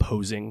most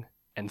imposing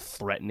and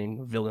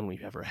threatening villain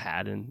we've ever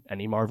had in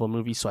any Marvel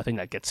movie, so I think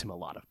that gets him a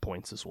lot of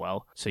points as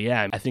well. So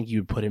yeah, I think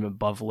you would put him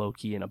above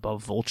Loki and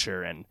above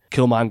Vulture, and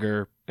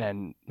Killmonger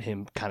and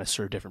him kind of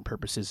serve different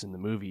purposes in the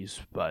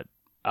movies, but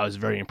I was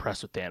very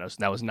impressed with Thanos, and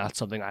that was not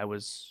something I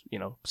was,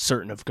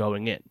 certain of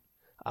going in.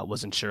 I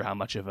wasn't sure how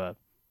much of a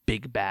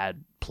big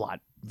bad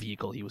plot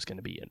vehicle he was going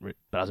to be in,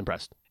 but I was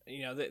impressed.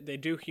 They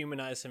do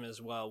humanize him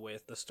as well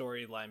with the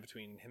storyline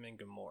between him and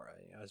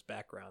Gamora, his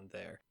background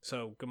there.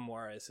 So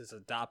Gamora is his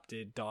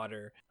adopted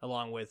daughter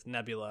along with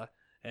Nebula,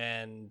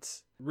 and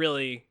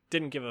really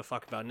didn't give a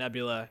fuck about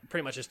Nebula.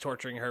 Pretty much is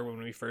torturing her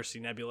when we first see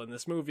Nebula in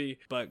this movie,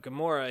 but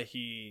Gamora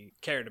he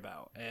cared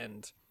about,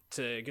 and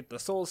to get the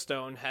Soul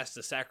Stone has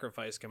to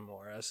sacrifice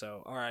Gamora,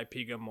 so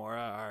R.I.P.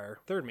 Gamora, our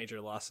third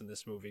major loss in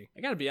this movie. I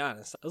gotta be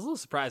honest, I was a little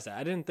surprised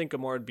I didn't think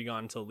Gamora would be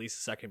gone until at least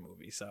the second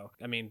movie, so,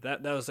 I mean,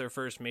 that was their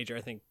first major,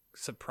 I think,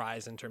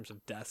 surprise in terms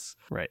of deaths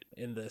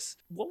in this.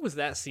 What was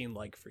that scene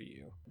like for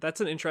you?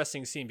 That's an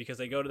interesting scene because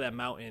they go to that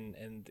mountain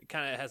and it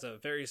kind of has a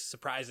very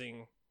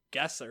surprising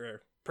guess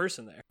or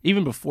person there.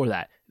 Even before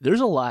that, there's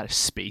a lot of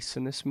space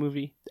in this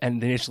movie,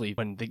 and initially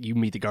when you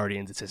meet the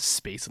Guardians it says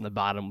space on the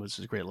bottom, which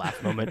is a great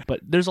laugh moment, but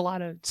there's a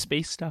lot of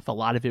space stuff. A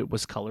lot of it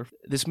was color.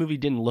 This movie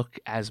didn't look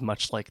as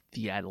much like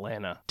the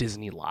Atlanta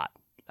Disney lot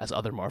as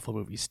other Marvel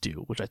movies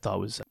do, which I thought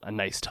was a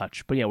nice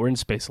touch. But yeah, we're in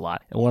space a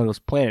lot, and one of those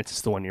planets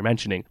is the one you're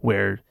mentioning,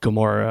 where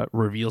Gamora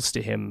reveals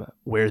to him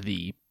where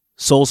the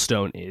Soul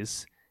Stone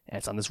is, and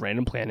it's on this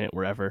random planet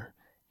wherever,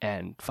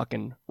 and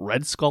fucking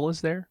Red Skull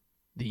is there,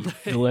 the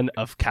villain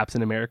of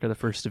Captain America, the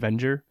First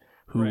Avenger,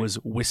 who was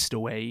whisked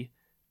away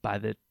by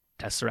the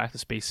Tesseract, the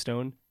Space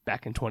Stone,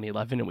 back in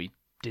 2011, and we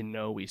didn't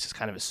know. We just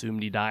kind of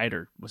assumed he died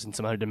or was in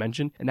some other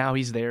dimension. And now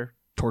he's there,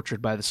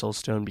 tortured by the Soul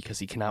Stone because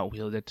he cannot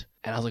wield it.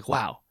 And I was like,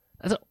 wow,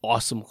 that's an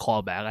awesome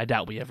callback. I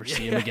doubt we ever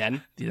see him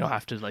again. You don't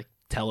have to like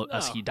tell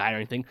us he died or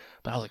anything.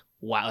 But I was like,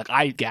 wow, like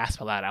I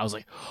gasped at that. I was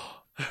like,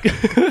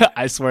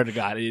 I swear to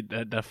God,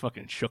 that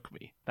fucking shook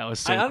me. That was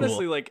so cool. I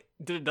honestly like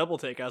did a double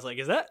take. I was like,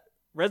 is that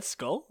Red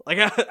Skull? Like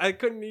I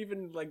couldn't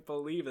even like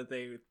believe that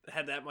they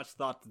had that much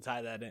thought to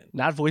tie that in.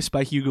 Not voiced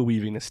by Hugo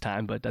Weaving this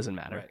time, but it doesn't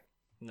matter. Right.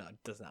 No, it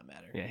does not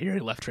matter. Yeah, he already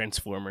left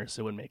Transformers,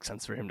 so it wouldn't make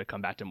sense for him to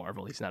come back to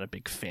Marvel. He's not a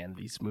big fan of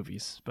these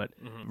movies, but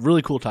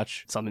really cool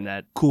touch. Something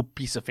that cool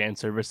piece of fan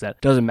service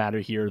that doesn't matter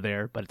here or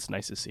there, but it's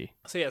nice to see.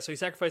 So yeah, so he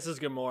sacrifices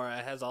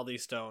Gamora, has all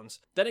these stones.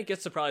 Then it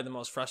gets to probably the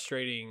most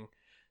frustrating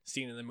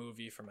scene in the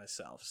movie for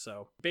myself.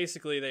 So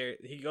basically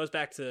he goes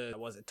back to,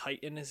 was it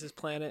Titan is his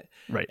planet?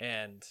 Right.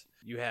 And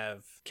you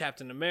have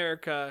Captain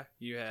America,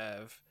 you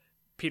have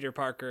Peter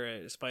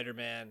Parker,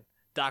 Spider-Man,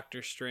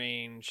 Doctor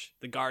Strange,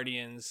 the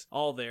Guardians,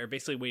 all there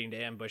basically waiting to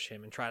ambush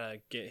him and try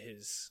to get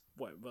his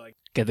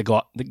get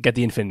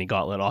the Infinity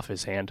Gauntlet off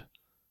his hand.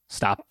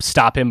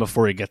 Stop him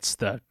before he goes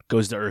to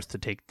Earth to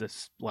take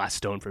this last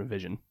stone from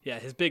Vision. Yeah,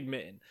 his big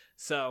mitten.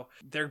 So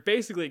they're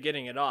basically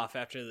getting it off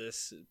after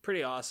this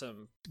pretty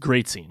awesome,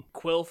 great scene.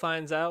 Quill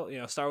finds out,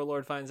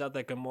 Star-Lord finds out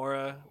that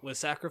Gamora was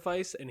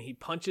sacrificed, and he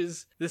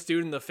punches this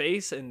dude in the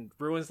face and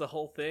ruins the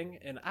whole thing.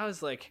 And I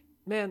was like,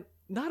 man,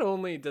 not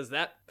only does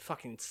that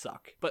fucking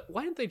suck, but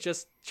why didn't they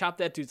just chop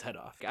that dude's head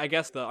off? I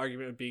guess the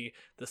argument would be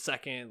the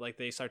second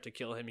they start to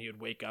kill him, he would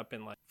wake up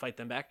and fight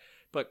them back.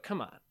 But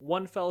come on,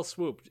 one fell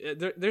swoop.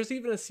 There's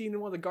even a scene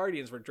in one of the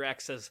Guardians where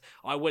Drax says,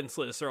 "Oh, I wouldn't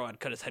slit his throat, I'd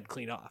cut his head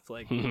clean off."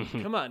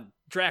 Come on,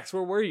 Drax,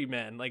 where were you,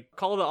 man?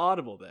 Call the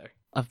audible there.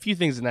 A few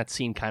things in that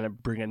scene kind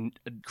of bring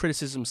a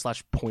criticism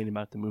 / point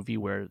about the movie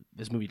where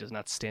this movie does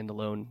not stand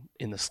alone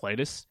in the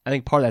slightest. I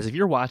think part of that is if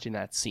you're watching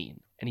that scene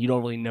and you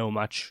don't really know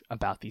much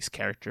about these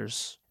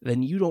characters,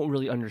 then you don't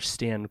really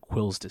understand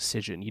Quill's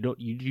decision.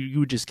 You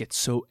would just get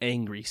so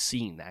angry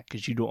seeing that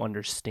because you don't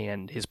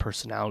understand his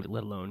personality,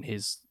 let alone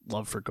his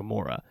love for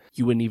Gamora.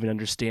 You wouldn't even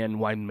understand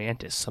why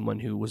Mantis, someone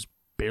who was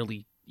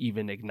barely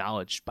even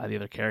acknowledged by the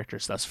other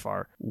characters thus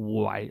far,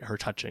 why her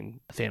touching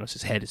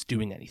Thanos' head is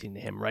doing anything to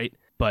him, right?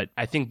 But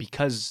I think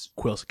because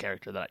Quill's a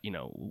character that,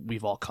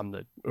 we've all come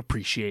to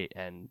appreciate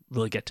and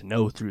really get to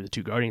know through the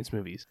two Guardians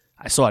movies,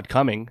 I saw it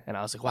coming and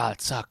I was like, wow,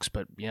 that sucks,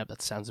 but yeah,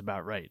 that sounds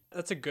about right.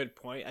 That's a good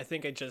point. I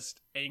think it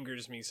just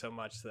angers me so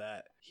much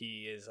that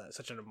he is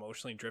such an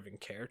emotionally driven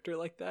character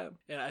like that.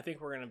 And I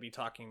think we're going to be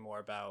talking more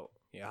about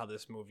how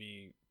this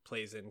movie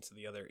plays into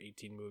the other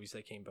 18 movies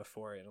that came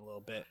before it in a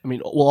little bit. I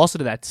mean, well, also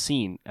to that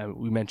scene,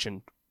 we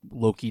mentioned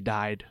Loki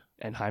died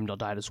and Heimdall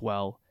died as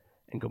well,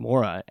 and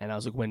Gamora, and I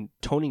was like, when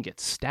Tony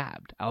gets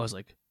stabbed, I was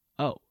like,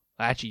 oh,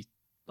 I actually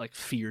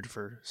feared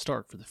for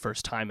Stark for the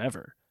first time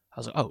ever. I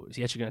was like, oh, is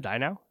he actually going to die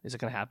now? Is it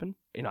going to happen?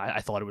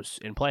 I thought it was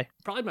in play.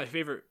 Probably my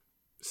favorite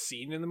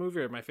scene in the movie,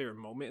 or my favorite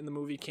moment in the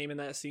movie, came in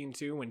that scene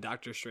too, when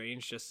Doctor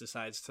Strange just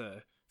decides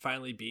to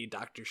finally be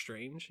Doctor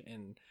Strange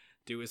and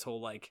do his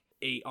whole like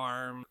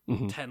 8-arm,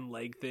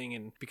 10-leg thing,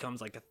 and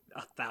becomes like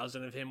a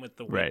thousand of him with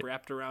the whip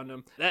wrapped around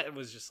him. That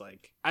was just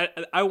like,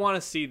 I want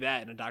to see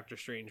that in a Doctor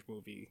Strange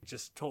movie.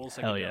 Just total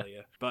psychedelia.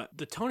 Yeah. But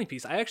the Tony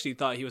piece, I actually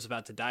thought he was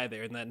about to die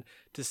there, and then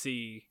to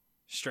see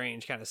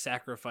Strange kind of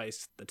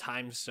sacrifice the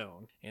time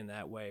stone in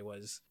that way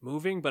was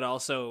moving. But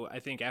also, I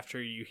think after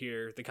you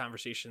hear the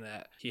conversation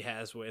that he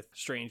has with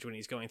Strange when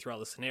he's going through all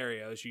the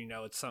scenarios, you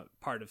know it's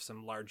part of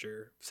some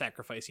larger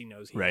sacrifice he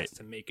knows he has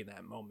to make in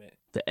that moment.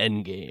 The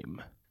end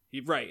game.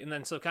 Right, and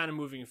then so kind of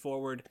moving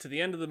forward to the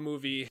end of the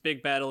movie,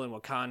 big battle in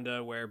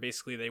Wakanda, where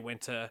basically they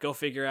went to go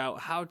figure out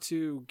how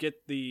to get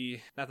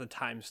not the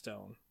time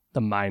stone.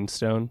 The Mind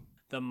Stone.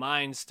 The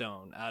Mind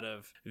Stone out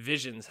of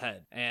Vision's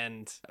head.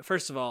 And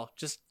first of all,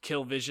 just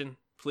kill Vision,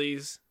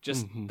 please.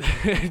 Just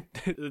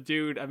the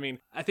dude. I mean,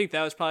 I think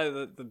that was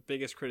probably the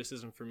biggest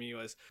criticism for me,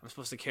 was I'm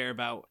supposed to care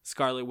about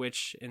Scarlet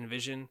Witch and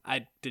Vision.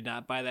 I did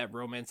not buy that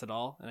romance at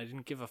all, and I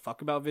didn't give a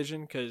fuck about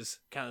Vision, because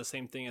kind of the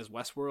same thing as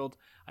Westworld.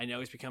 I know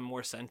he's become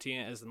more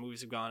sentient as the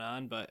movies have gone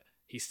on, but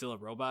he's still a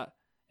robot,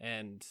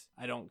 and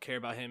I don't care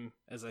about him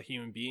as a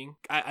human being.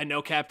 I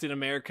know Captain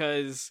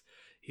America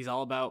he's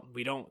all about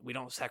we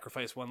don't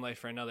sacrifice one life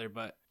for another,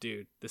 but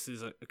dude, this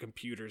is a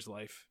computer's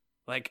life.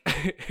 Like,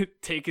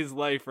 take his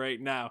life right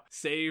now.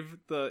 Save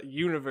the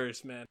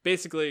universe, man.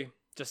 Basically,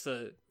 just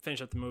to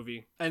finish up the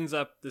movie, ends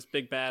up this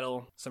big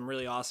battle, some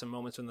really awesome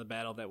moments in the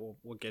battle that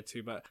we'll get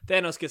to, but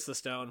Thanos gets the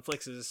stone,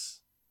 flicks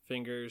his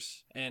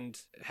fingers, and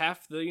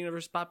half the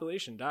universe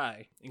population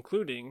die,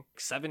 including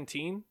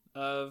 17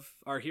 of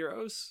our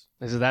heroes.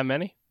 Is it that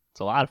many? It's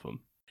a lot of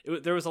them.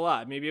 There was a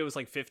lot. Maybe it was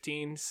like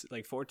 15,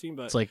 like 14,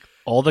 but... It's like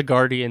all the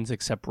Guardians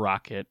except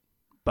Rocket,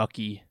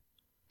 Bucky,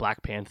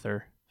 Black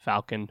Panther,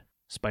 Falcon,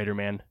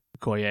 Spider-Man,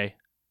 Okoye,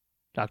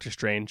 Doctor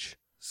Strange.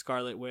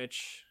 Scarlet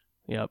Witch.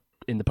 Yep.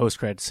 In the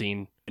post-credit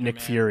scene,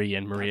 Nick Fury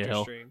and Maria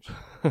Hill. Strange.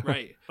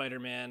 Right.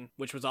 Spider-Man,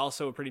 which was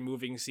also a pretty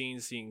moving scene,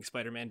 seeing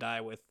Spider-Man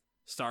die with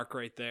Stark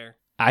right there.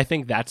 I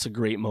think that's a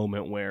great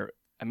moment where,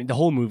 I mean, the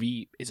whole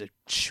movie is a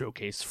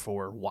showcase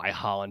for why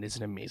Holland is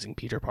an amazing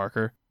Peter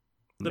Parker.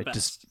 It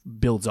just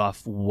builds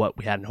off what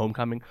we had in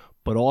Homecoming,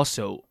 but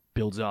also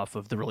builds off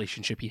of the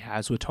relationship he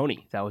has with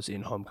Tony that was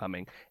in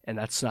Homecoming. And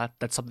that's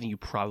something you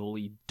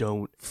probably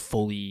don't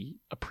fully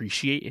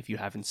appreciate if you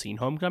haven't seen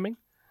Homecoming.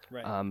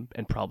 Right.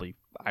 And probably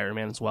Iron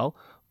Man as well.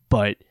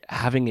 But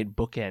having it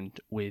bookend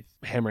with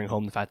hammering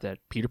home the fact that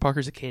Peter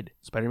Parker's a kid,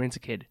 Spider-Man's a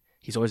kid.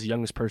 He's always the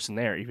youngest person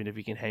there, even if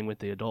he can hang with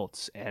the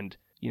adults. And,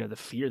 you know, the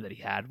fear that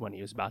he had when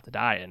he was about to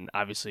die. And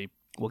obviously,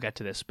 we'll get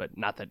to this, but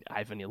not that I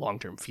have any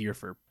long-term fear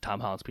for Tom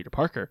Holland's Peter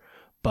Parker,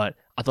 but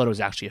I thought it was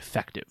actually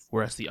effective,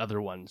 whereas the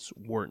other ones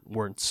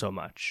weren't so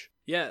much.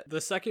 Yeah, the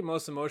second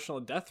most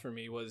emotional death for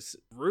me was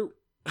Groot.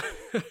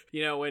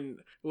 You know,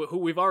 who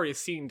we've already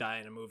seen die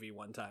in a movie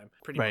one time,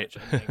 pretty much.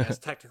 I guess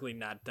technically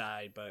not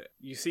died, but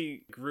you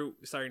see Groot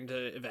starting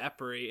to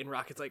evaporate, and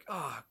Rocket's like,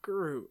 "Oh,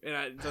 Groot!" And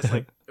I just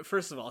like,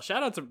 first of all,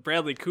 shout out to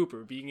Bradley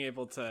Cooper being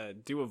able to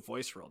do a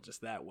voice role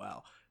just that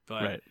well.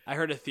 But I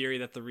heard a theory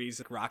that the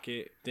reason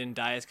Rocket didn't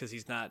die is because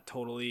he's not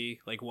totally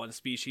like one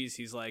species.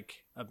 He's like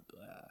I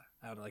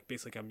don't know, like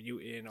basically like a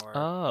mutant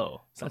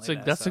or that's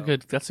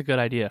a good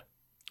idea.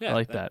 Yeah, I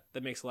like that.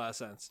 That makes a lot of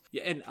sense.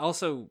 Yeah, and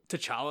also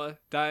T'Challa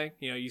dying.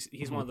 You know,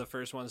 he's one of the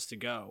first ones to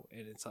go,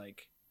 and it's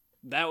like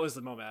that was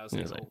the moment I was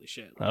like, holy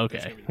shit. Like,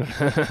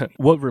 okay.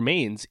 What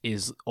remains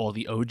is all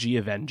the OG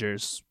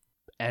Avengers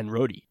and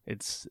Rhodey.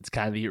 It's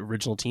kind of the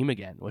original team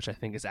again, which I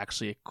think is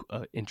actually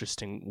an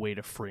interesting way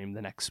to frame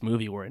the next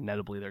movie, where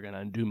inevitably they're going to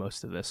undo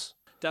most of this.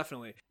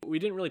 Definitely. We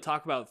didn't really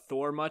talk about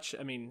Thor much.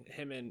 I mean,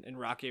 him and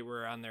Rocket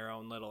were on their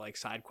own little like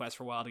side quest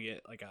for a while to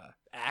get like a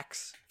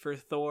axe for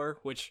Thor,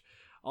 which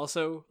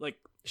also like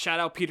shout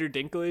out Peter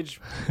Dinklage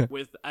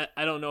with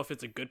I don't know if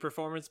it's a good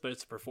performance, but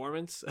it's a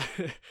performance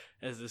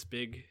as this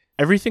big.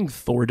 Everything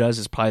Thor does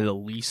is probably the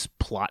least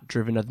plot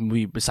driven of the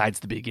movie besides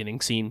the beginning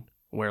scene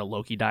where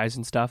Loki dies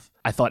and stuff.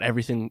 I thought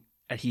everything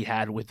that he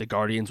had with the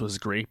Guardians was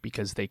great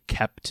because they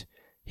kept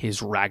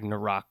his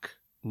Ragnarok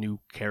new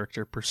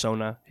character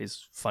persona,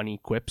 his funny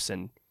quips,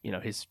 and you know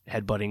his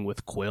headbutting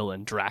with Quill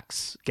and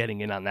Drax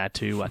getting in on that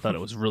too. I thought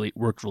it was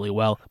worked really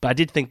well. But I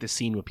did think the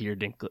scenes with Peter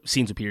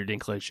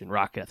Dinklage and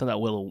Rocket, I thought that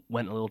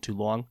went a little too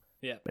long.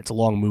 Yeah, it's a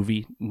long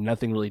movie.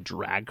 Nothing really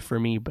dragged for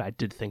me, but I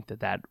did think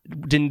that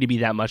didn't need to be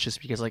that much, just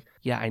because like,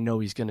 yeah, I know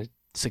he's gonna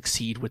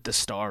succeed with the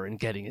star and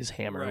getting his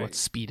hammer. Right. Let's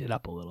speed it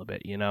up a little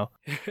bit, you know?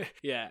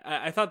 Yeah,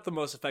 I thought the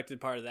most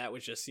effective part of that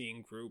was just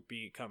seeing Groot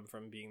come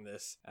from being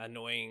this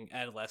annoying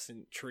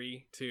adolescent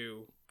tree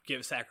to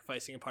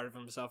sacrificing a part of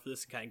himself for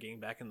this and kind of getting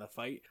back in the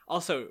fight.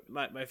 Also,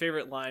 my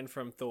favorite line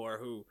from Thor,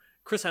 who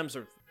Chris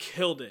Hemsworth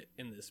killed it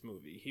in this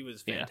movie. He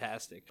was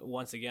fantastic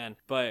once again.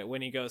 But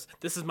when he goes,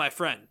 "This is my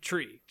friend,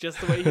 Tree," just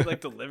the way he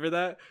like delivered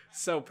that,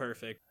 so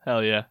perfect.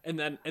 Hell yeah. And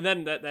then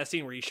that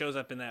scene where he shows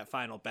up in that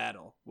final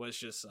battle was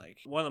just like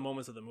one of the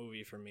moments of the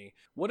movie for me.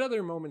 What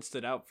other moments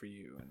stood out for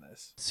you in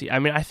this? See, I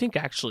mean, I think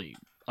actually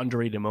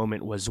underrated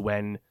moment was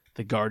when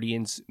the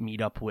Guardians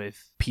meet up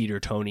with Peter,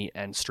 Tony,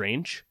 and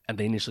Strange, and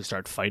they initially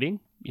start fighting,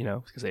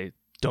 because they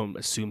don't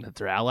assume that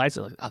they're allies.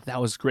 They're like, oh, that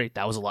was great.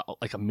 That was a lot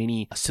like a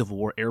mini Civil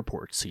War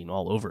airport scene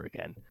all over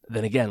again.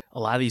 Then again, a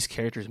lot of these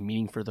characters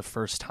meeting for the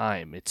first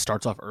time. It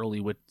starts off early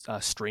with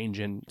Strange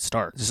and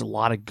Stark. There's a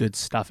lot of good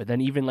stuff. And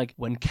then even like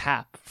when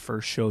Cap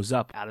first shows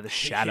up out of the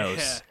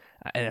shadows,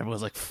 and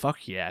everyone's like,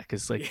 fuck yeah,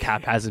 because like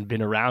Cap hasn't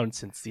been around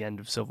since the end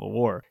of Civil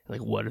War.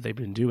 Like, what have they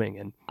been doing?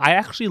 And I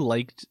actually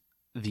liked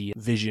the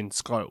Vision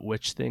Scarlet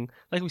Witch thing.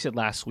 Like we said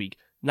last week,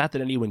 not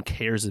that anyone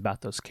cares about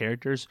those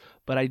characters,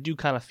 but I do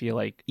kind of feel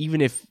like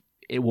even if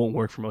it won't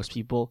work for most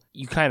people,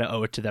 you kind of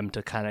owe it to them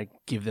to kind of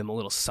give them a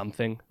little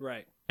something.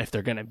 Right. If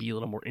they're going to be a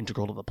little more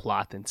integral to the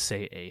plot than,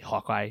 say, a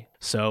Hawkeye.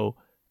 So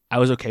I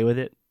was okay with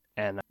it.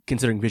 And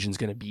considering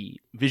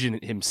Vision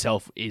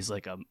himself is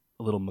like a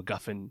little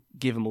MacGuffin,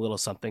 give him a little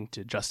something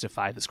to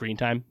justify the screen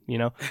time,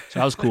 So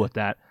I was cool with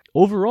that.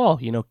 Overall,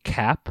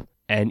 Cap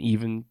and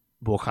even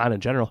Wakanda in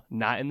general,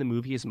 not in the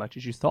movie as much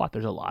as you thought.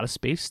 There's a lot of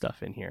space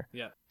stuff in here.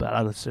 Yeah. But I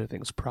don't necessarily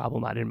think it's a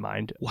problem. I didn't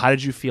mind. How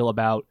did you feel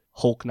about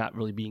Hulk not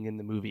really being in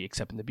the movie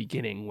except in the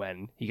beginning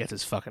when he gets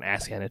his fucking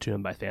ass handed to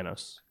him by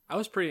Thanos? I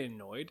was pretty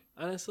annoyed,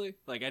 honestly.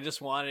 Like, I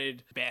just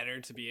wanted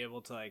Banner to be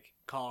able to, like,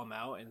 call him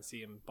out and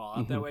see him ball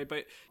out that way.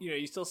 But,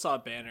 you still saw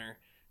Banner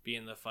be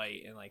in the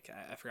fight, and, like,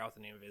 I forgot what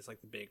the name of it is, like,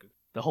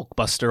 the Hulk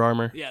Buster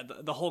armor. Yeah,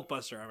 the Hulk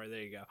Buster armor.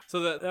 There you go.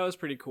 So that was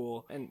pretty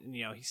cool. And,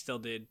 he still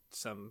did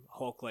some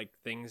Hulk-like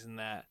things in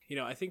that.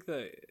 I think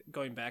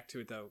going back to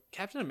it, though,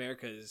 Captain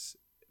America is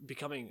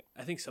becoming,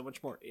 I think, so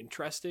much more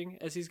interesting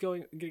as he's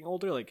getting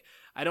older. Like,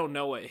 I don't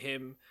know what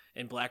him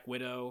and Black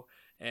Widow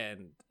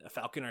and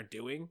Falcon are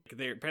doing.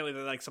 They're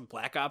like some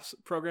Black Ops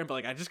program, but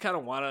like I just kind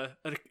of want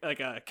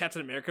a Captain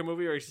America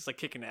movie where he's just like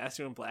kicking ass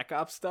doing Black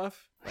Ops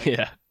stuff. Like,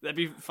 yeah, that'd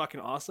be fucking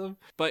awesome.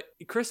 But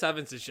Chris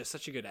Evans is just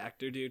such a good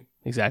actor, dude.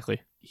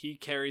 Exactly. He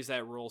carries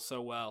that role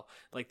so well.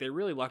 Like, they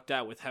really lucked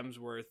out with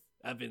Hemsworth,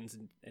 Evans,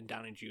 and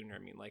Downey Jr. I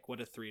mean, like, what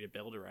a three to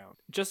build around.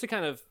 Just to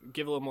kind of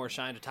give a little more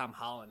shine to Tom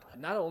Holland.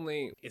 Not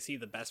only is he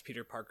the best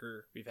Peter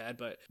Parker we've had,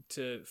 but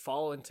to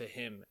fall into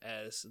him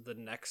as the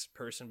next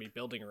person we're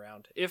building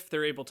around, if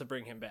they're able to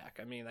bring him back.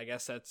 I mean, I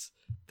guess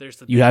there's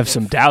the... You have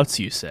some doubts,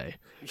 you say.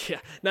 Yeah,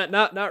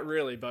 not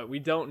really, but we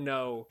don't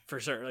know for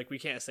certain. Like, we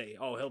can't say,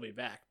 oh, he'll be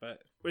back, but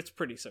it's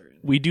pretty certain.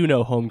 We do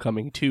know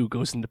Homecoming 2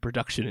 goes into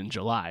production in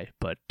July,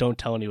 but don't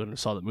tell anyone who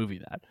saw the movie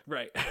that.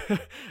 Right.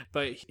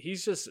 But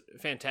he's just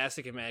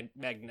fantastic and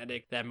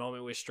magnetic. That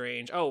moment was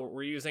Strange. Oh,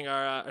 we're using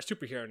our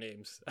superhero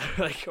names.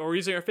 Or we're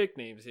using our fake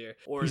names here.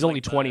 Or he's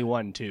only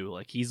 21 too.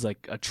 Like, he's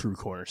like a true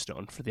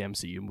cornerstone for the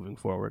MCU moving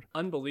forward.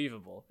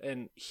 Unbelievable.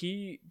 And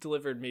he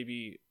delivered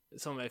maybe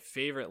some of my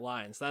favorite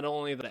lines. Not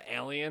only the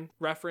alien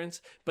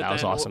reference, but that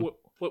was awesome.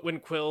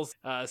 When Quill's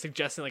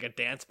suggesting like a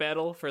dance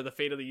battle for the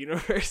fate of the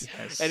universe,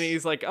 yes. And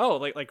he's like, "Oh,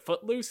 like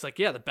Footloose, like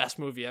yeah, the best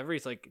movie ever."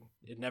 He's like,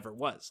 "It never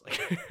was."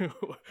 Like,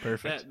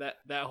 perfect.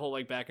 That whole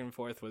like back and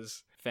forth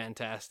was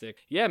fantastic.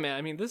 Yeah, man.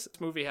 I mean, this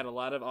movie had a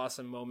lot of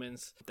awesome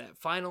moments. That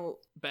final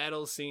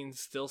battle scene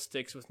still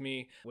sticks with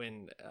me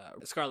when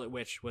Scarlet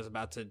Witch was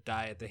about to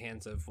die at the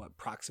hands of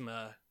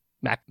Proxima.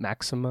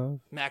 Maxima.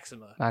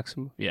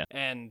 Yeah.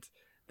 And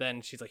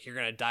then she's like, "You're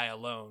gonna die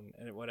alone,"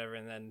 and whatever.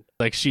 And then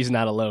like, she's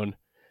not alone,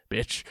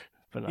 bitch.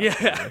 But not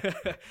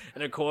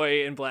and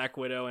Okoye and Black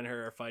Widow and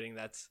her are fighting.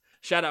 That's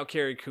shout out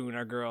Carrie Coon,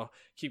 our girl.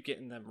 Keep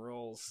getting them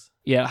roles.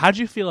 Yeah, how'd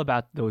you feel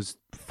about those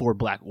 4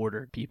 Black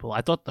Order people?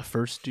 I thought the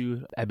first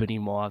dude, Ebony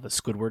Maw, the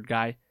Squidward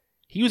guy,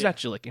 he was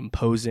actually like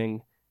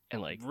imposing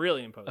and like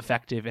really imposing,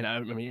 effective. And I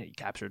mean, he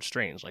captured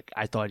Strange. Like,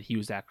 I thought he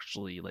was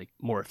actually like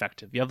more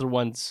effective. The other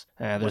ones,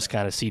 there's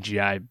kind of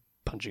CGI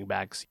punching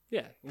bags.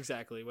 Yeah,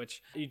 exactly.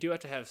 Which you do have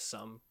to have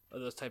some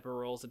of those type of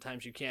roles. At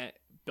times you can't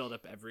build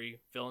up every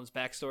villain's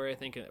backstory, I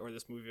think, or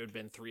this movie would have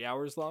been 3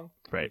 hours long.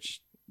 Right.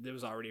 Which it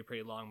was already a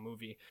pretty long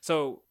movie.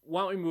 So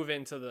why don't we move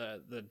into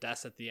the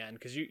deaths at the end?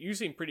 Because you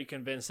seem pretty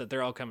convinced that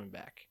they're all coming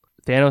back.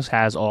 Thanos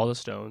has all the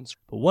stones,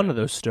 but one of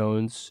those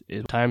stones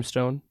is Time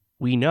Stone.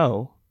 We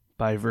know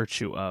by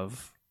virtue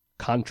of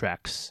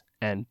contracts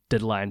and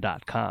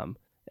Deadline.com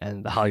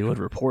and The Hollywood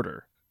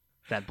Reporter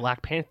that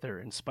Black Panther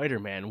and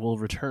Spider-Man will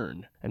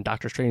return, and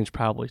Doctor Strange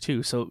probably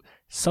too. So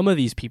some of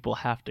these people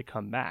have to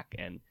come back,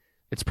 and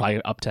it's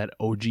probably up to that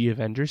OG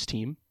Avengers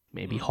team.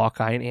 Maybe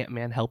Hawkeye and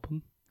Ant-Man help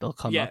them. They'll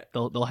come up.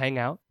 They'll hang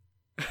out.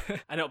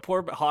 I know,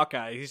 poor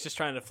Hawkeye. He's just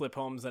trying to flip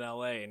homes in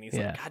LA, and he's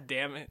like, God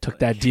damn it! Took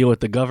that deal with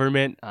the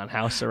government on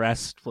house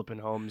arrest, flipping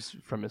homes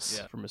from his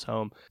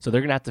home. So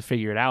they're gonna have to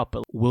figure it out.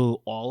 But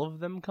will all of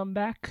them come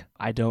back?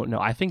 I don't know.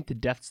 I think the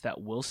deaths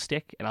that will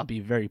stick, and I'll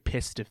be very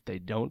pissed if they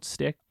don't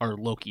stick, are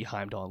Loki,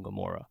 Heimdall, and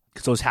Gamora.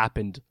 Because those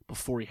happened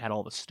before he had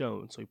all the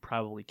stones, so he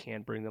probably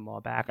can't bring them all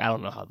back. I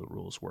don't know how the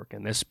rules work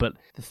in this, but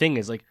the thing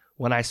is, like,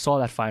 when I saw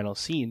that final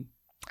scene,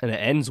 and it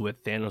ends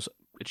with Thanos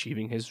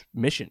achieving his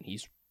mission,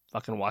 he's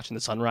fucking watching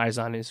the sunrise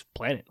on his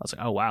planet. I was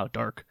like, oh wow,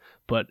 dark.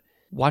 But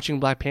watching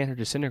Black Panther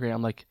disintegrate,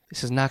 I'm like,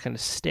 this is not going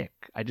to stick.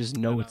 I just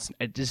know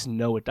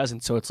it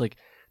doesn't. So it's like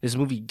This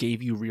movie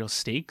gave you real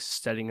stakes,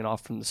 setting it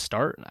off from the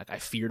start. Like, I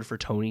feared for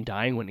Tony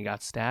dying when he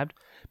got stabbed,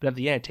 but at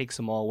the end, it takes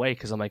them all away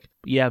because I'm like,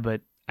 yeah,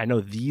 but I know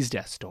these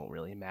deaths don't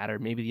really matter.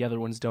 Maybe the other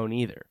ones don't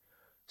either.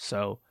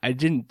 So it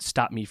didn't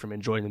stop me from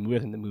enjoying the movie. I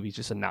think the movie's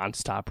just a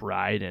nonstop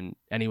ride, and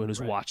anyone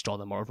who's watched all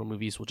the Marvel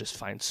movies will just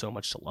find so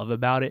much to love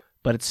about it.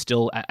 But it's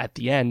still, at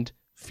the end,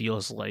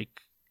 feels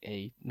like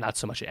a not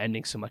so much an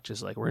ending, so much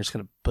as like we're just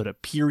going to put a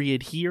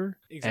period here,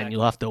 and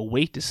you'll have to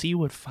wait to see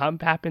what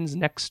happens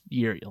next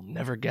year. You'll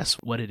never guess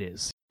what it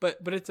is. But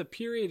it's a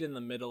period in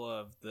the middle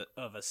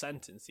of a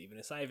sentence. Even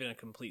it's not even a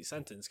complete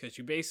sentence because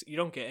you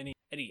don't get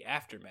any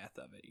aftermath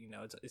of it. You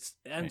know, it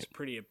ends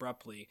pretty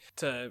abruptly.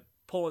 To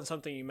pull in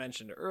something you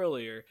mentioned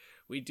earlier,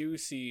 we do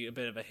see a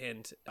bit of a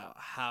hint about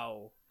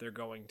how they're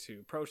going to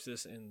approach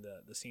this in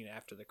the scene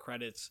after the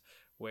credits,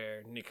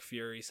 where Nick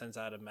Fury sends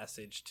out a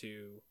message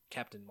to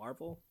Captain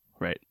Marvel,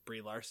 right?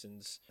 Brie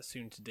Larson's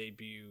soon to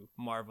debut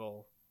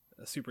Marvel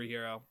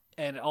superhero.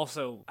 And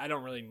also, I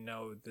don't really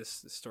know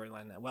this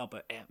storyline that well,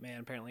 but Ant-Man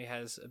apparently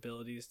has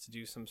abilities to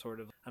do some sort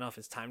of, I don't know if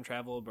it's time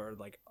travel or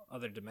like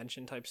other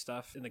dimension type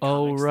stuff in the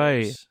comics. Oh,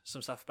 right. There's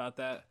some stuff about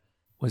that.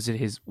 Was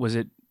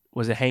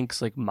it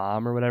Hank's like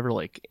mom or whatever,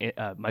 like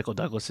Michael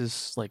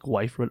Douglas's like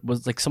wife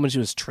was like someone who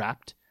was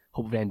trapped?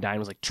 Hope Van Dyne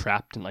was like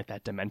trapped in like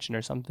that dimension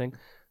or something.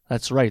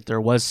 That's right.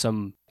 There was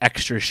some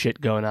extra shit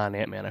going on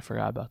in Ant-Man. I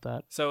forgot about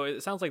that. So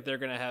it sounds like they're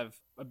going to have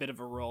a bit of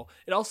a role.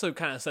 It also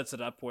kind of sets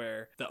it up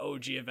where the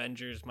OG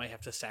Avengers might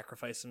have to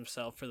sacrifice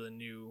themselves for the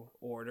new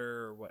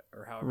order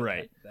or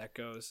however that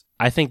goes.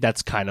 I think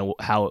that's kind of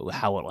how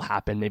it'll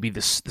happen. Maybe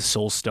the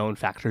Soul Stone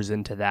factors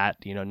into that.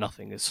 You know,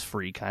 nothing is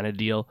free kind of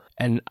deal.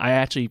 And I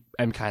actually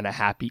am kind of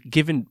happy,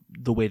 given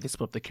the way they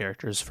split up the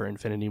characters for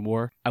Infinity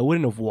War. I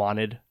wouldn't have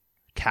wanted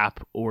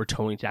Cap or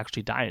Tony to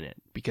actually die in it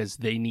because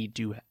they need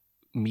to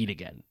meet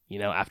again, you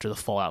know, after the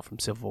fallout from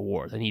Civil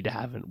War. They need to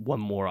have one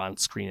more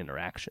on-screen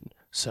interaction.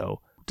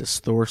 So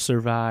does Thor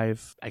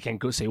survive? I can't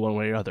go say one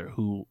way or other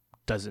who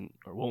doesn't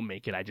or won't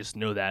make it. I just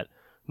know that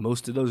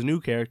most of those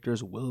new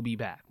characters will be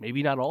back.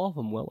 Maybe not all of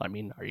them will. I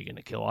mean, are you going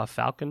to kill off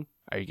Falcon?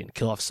 Are you going to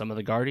kill off some of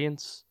the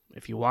Guardians?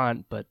 If you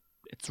want, but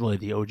it's really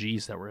the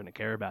OGs that we're going to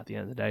care about at the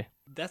end of the day.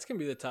 That's going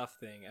to be the tough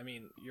thing. I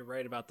mean, you're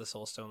right about the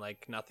Soul Stone,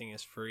 like nothing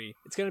is free.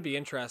 It's going to be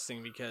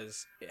interesting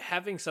because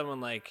having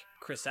someone like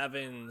Chris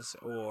Evans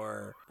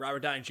or Robert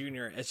Downey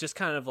Jr. is just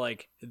kind of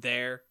like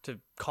there to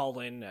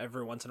call in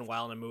every once in a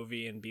while in a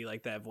movie and be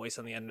like that voice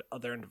on the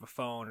other end of a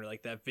phone, or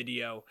like that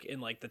video in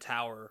like the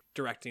tower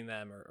directing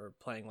them or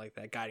playing like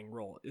that guiding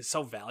role is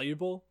so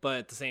valuable. But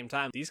at the same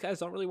time, these guys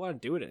don't really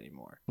want to do it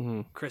anymore.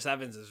 Mm-hmm. Chris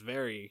Evans is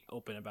very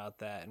open about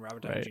that, and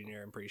Robert Downey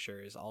Jr. I'm pretty sure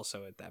is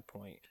also at that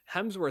point.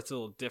 Hemsworth's a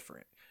little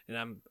different. And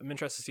I'm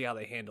interested to see how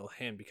they handle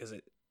him, because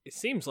it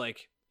seems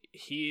like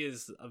he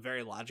is a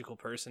very logical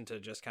person to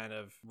just kind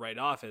of write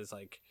off as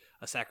like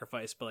a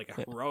sacrifice, but like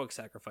a heroic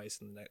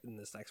sacrifice in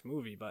this next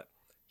movie. But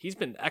he's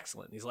been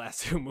excellent in these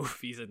last two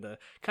movies, and to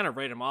kind of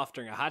write him off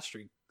during a hot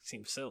streak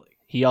seems silly.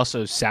 He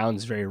also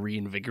sounds very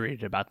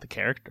reinvigorated about the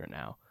character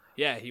now.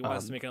 Yeah, he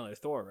wants to make another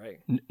Thor, right?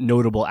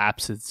 Notable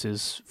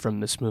absences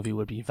from this movie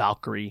would be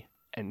Valkyrie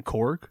and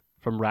Korg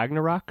from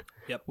Ragnarok.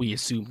 Yep. We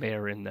assume they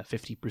are in the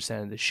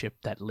 50% of the ship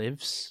that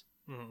lives.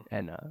 Mm-hmm.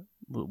 And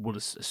we'll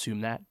just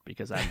assume that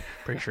because I'm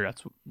pretty sure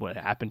that's what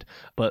happened.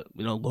 But,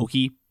 you know,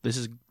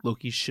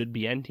 Loki should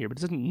be end here, but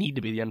it doesn't need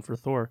to be the end for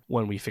Thor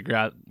when we figure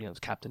out, you know, it's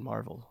Captain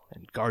Marvel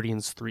and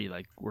Guardians 3.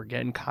 Like, we're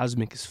getting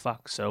cosmic as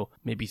fuck. So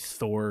maybe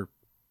Thor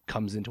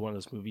comes into one of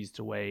those movies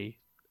the way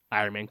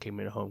Iron Man came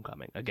into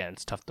Homecoming. Again,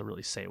 it's tough to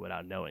really say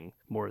without knowing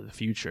more of the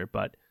future.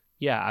 But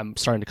yeah, I'm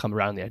starting to come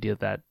around the idea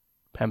that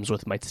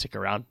Hemsworth might stick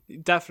around.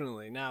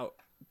 Definitely. Now,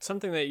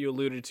 something that you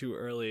alluded to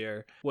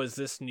earlier was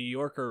this New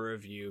Yorker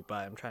review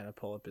by, I'm trying to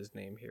pull up his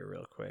name here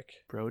real quick.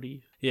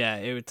 Brody? Yeah,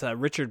 it's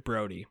Richard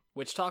Brody,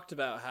 which talked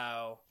about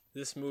how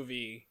this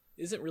movie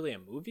isn't really a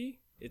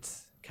movie.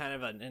 It's kind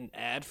of an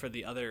ad for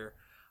the other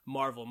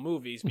Marvel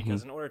movies,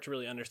 because in order to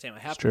really understand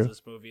what happens in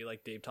this movie,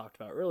 like Dave talked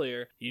about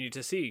earlier, you need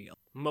to see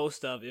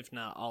most of, if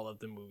not all of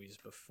the movies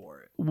before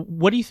it.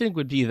 What do you think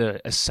would be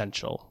the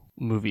essential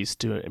movies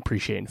to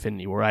appreciate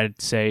Infinity War? I'd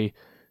say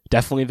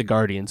definitely the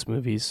Guardians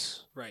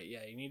movies. Right, yeah.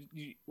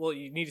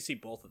 You need to see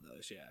both of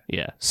those, yeah.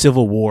 Yeah.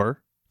 Civil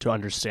War to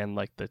understand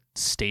like the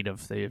state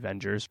of the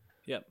Avengers.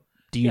 Yep.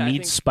 Do you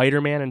need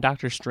Spider-Man and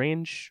Doctor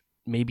Strange?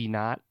 Maybe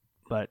not,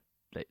 but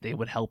they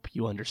would help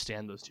you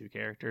understand those two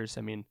characters.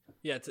 I mean,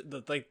 yeah, it's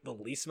the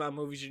least amount of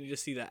movies you need to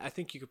see that. I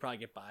think you could probably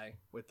get by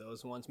with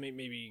those ones.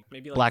 Maybe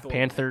like Black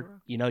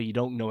Panther. You know, you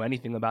don't know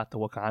anything about the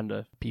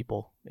Wakanda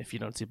people if you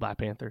don't see Black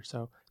Panther.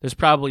 So there's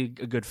probably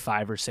a good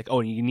 5 or 6. Oh,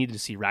 and you need to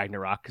see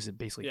Ragnarok because it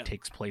basically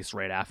takes place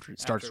right after.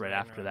 It starts right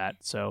after that.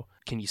 So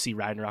can you see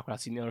Ragnarok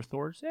without seeing the other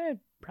Thors?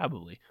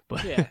 Probably.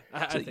 But yeah,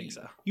 I think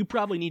so. You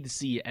probably need to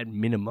see at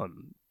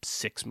minimum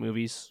 6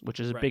 movies, which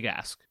is a big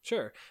ask.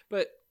 Sure,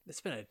 but it's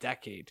been a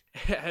decade.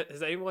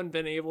 Has anyone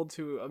been able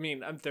to, I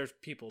mean, there's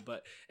people,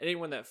 but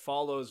anyone that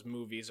follows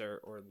movies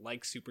or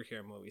likes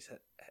superhero movies,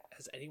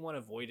 has anyone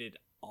avoided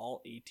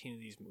all 18 of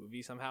these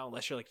movies somehow?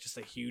 Unless you're like just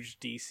a huge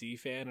DC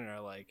fan and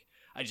are like,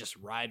 I just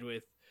ride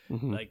with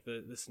Mhm. like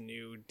this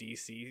new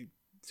DC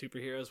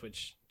superheroes,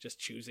 which just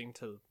choosing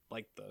to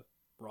like the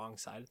wrong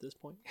side at this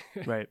point.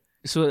 Right.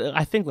 So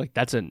I think like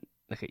that's an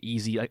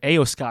easy like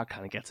A.O. Scott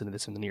kind of gets into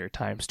this in the New York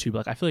Times too, but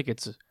like I feel like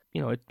it's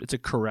it's a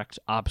correct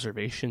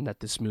observation that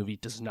this movie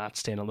does not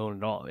stand alone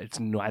at all. It's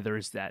neither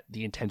is that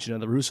the intention of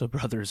the Russo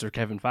brothers or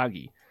Kevin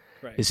Feige.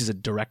 Right. This is a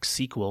direct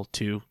sequel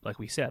to, like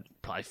we said,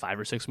 probably 5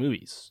 or 6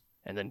 movies,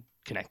 and then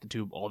connected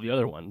to all the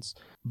other ones.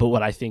 But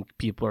what I think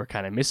people are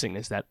kind of missing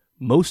is that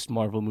most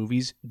Marvel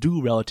movies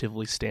do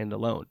relatively stand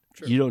alone.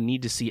 True. You don't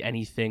need to see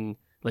anything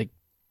like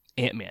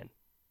Ant-Man,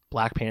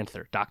 Black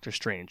Panther, Doctor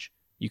Strange.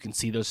 You can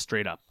see those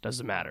straight up.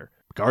 Doesn't matter.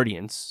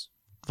 Guardians,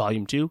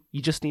 Volume 2,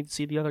 you just need to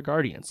see the other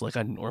Guardians, like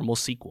a normal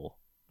sequel.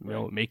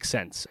 It makes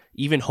sense.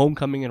 Even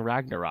Homecoming and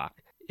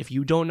Ragnarok. If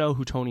you don't know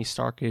who Tony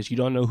Stark is, you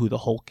don't know who the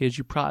Hulk is,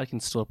 you probably can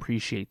still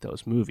appreciate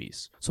those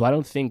movies. So I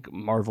don't think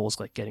Marvel's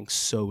like getting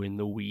so in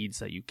the weeds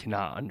that you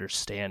cannot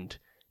understand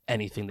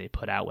anything they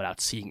put out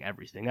without seeing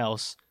everything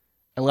else.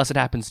 Unless it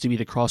happens to be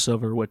the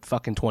crossover with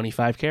fucking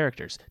 25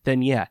 characters.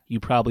 Then yeah, you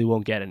probably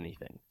won't get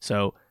anything.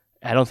 So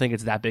I don't think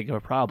it's that big of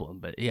a problem.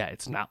 But yeah,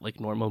 it's not like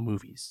normal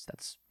movies.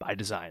 That's by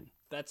design.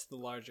 That's the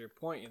larger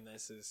point in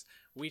this is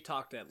we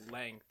talked at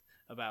length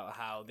about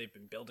how they've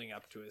been building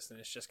up to this, and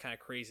it's just kind of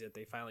crazy that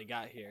they finally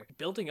got here.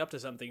 Building up to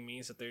something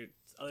means that there's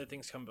other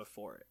things come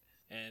before it.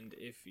 And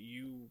if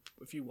you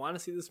want to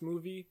see this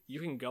movie,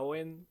 you can go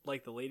in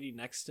like the lady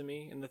next to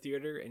me in the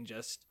theater and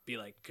just be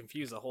like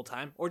confused the whole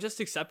time, or just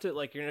accept it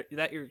like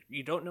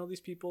you don't know these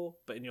people,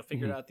 but you'll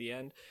figure it out at the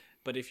end.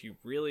 But if you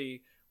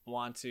really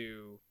want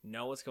to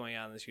know what's going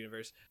on in this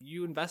universe,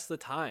 you invest the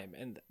time,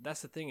 and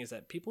that's the thing is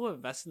that people who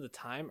invest in the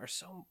time are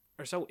so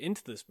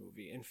into this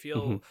movie and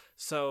feel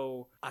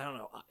so I don't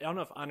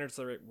know if honored's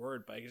the right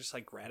word, but just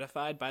like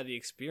gratified by the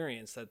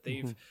experience that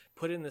they've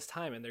put in this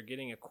time, and they're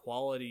getting a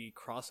quality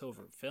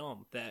crossover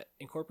film that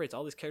incorporates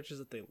all these characters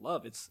that they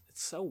love. It's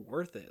so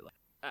worth it. Like,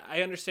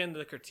 I understand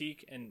the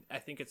critique, and I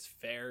think it's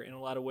fair in a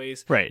lot of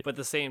ways. Right. But at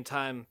the same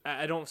time,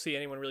 I don't see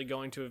anyone really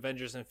going to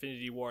Avengers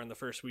Infinity War in the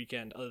first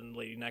weekend other than the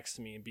lady next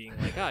to me and being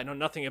like, I know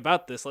nothing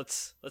about this.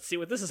 Let's see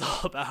what this is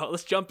all about.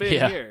 Let's jump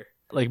in here.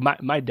 Like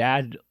my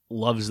dad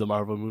loves the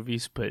Marvel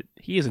movies, but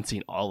he hasn't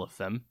seen all of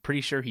them.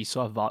 Pretty sure he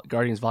saw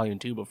Guardians Volume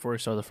 2 before he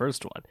saw the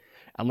first one.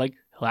 I'm like,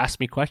 he'll ask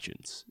me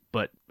questions,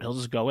 but he'll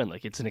just go in.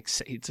 Like it's an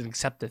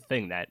accepted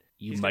thing that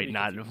you might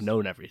not have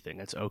known everything.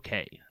 That's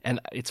okay. And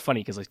it's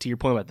funny because like to your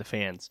point about the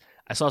fans,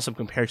 I saw some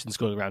comparisons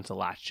going around to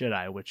Last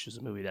Jedi, which is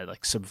a movie that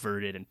like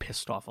subverted and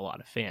pissed off a lot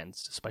of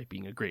fans despite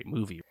being a great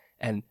movie.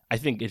 And I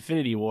think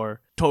Infinity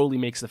War totally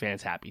makes the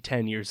fans happy.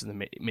 10 years in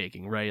the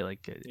making, right?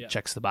 Like, it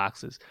checks the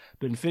boxes.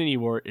 But Infinity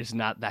War is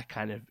not that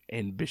kind of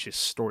ambitious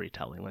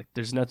storytelling. Like,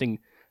 there's nothing...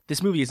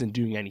 This movie isn't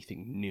doing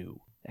anything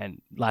new.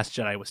 And Last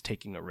Jedi was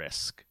taking a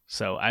risk.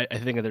 So I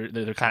think they're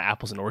kind of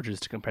apples and oranges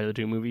to compare the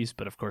two movies.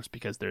 But, of course,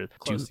 because they're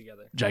close two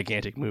together,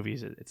 gigantic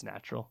movies, it's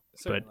natural.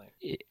 Certainly.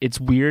 But it's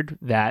weird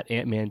that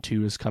Ant-Man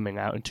 2 is coming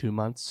out in 2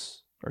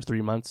 months or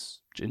 3 months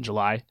in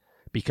July.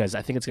 Because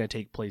I think it's going to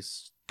take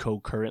place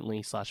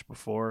concurrently /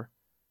 before,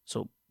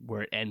 so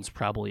where it ends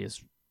probably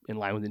is in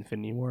line with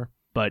Infinity War,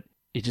 but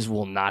it just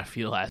will not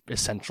feel as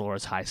essential or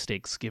as high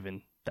stakes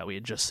given that we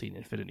had just seen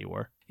Infinity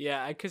War.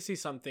 Yeah, I could see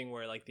something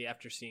where like the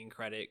after scene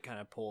credit kind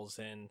of pulls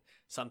in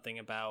something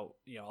about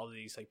all of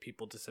these like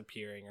people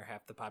disappearing or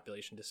half the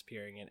population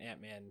disappearing, and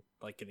Ant-Man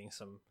like getting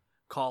some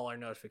call or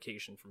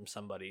notification from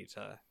somebody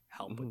to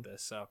help with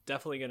this. So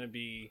definitely going to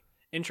be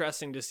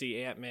interesting to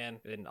see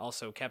Ant-Man, and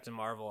also Captain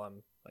Marvel.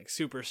 I'm like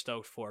super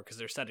stoked for because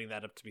they're setting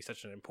that up to be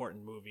such an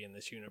important movie in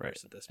this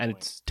universe at this point. And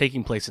it's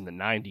taking place in the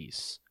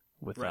 90s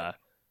with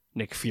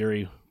Nick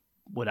Fury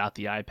without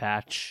the eye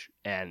patch,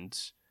 and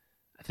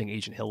I think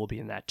Agent Hill will be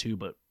in that too.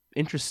 But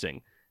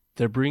interesting,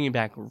 they're bringing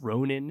back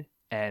Ronan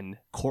and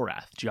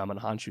Korath,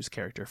 Djimon Hounsou's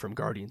character from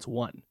Guardians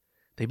 1.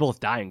 They both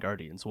die in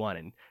Guardians 1,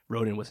 and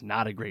Ronan was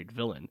not a great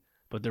villain,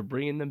 but they're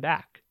bringing them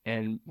back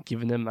and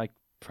giving them like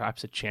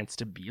perhaps a chance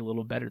to be a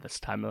little better this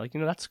time. They're like,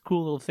 that's a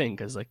cool little thing,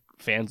 because like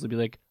fans will be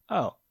like,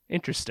 oh,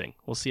 interesting.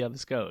 We'll see how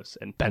this goes.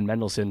 And Ben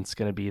Mendelsohn's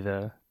going to be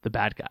the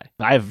bad guy.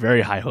 I have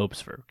very high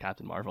hopes for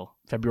Captain Marvel.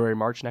 February,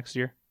 March next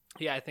year.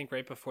 Yeah, I think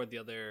right before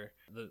the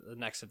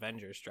next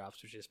Avengers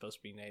drops, which is supposed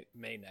to be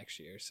May next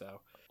year.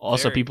 So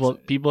also people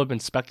have been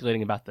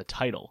speculating about the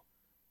title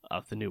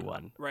of the new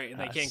one. Right, and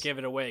they can't give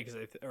it away because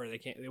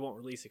they won't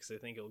release it because they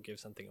think it'll give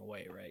something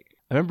away, right?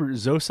 I remember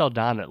Zoe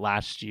Saldana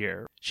last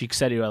year. She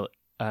said,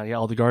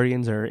 all the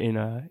Guardians are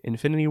in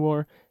Infinity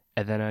War.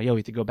 And then, we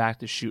have to go back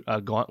to shoot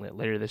a Gauntlet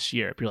later this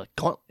year. People are like,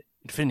 Gauntlet?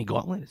 Infinity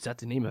Gauntlet? Is that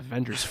the name of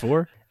Avengers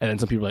 4? And then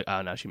some people are like,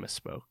 oh, no, she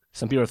misspoke.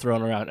 Some people are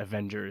throwing around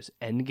Avengers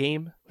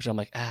Endgame, which I'm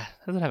like,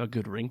 doesn't have a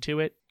good ring to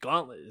it.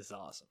 Gauntlet is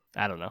awesome.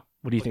 I don't know.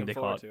 What do you think they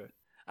call it? To it.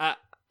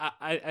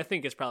 I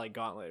think it's probably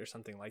Gauntlet or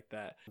something like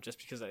that, just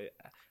because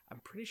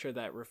I'm pretty sure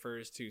that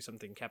refers to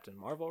something Captain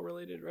Marvel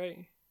related,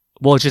 right?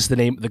 Well, it's just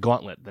the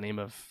Gauntlet, the name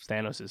of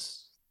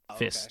Thanos'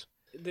 fist.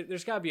 Okay.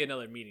 There's got to be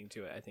another meaning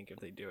to it, I think, if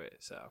they do it,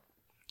 so...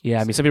 Yeah,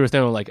 I mean, some people were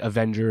thinking like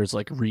Avengers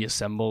like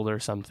reassembled or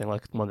something,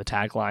 like one of the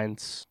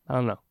taglines. I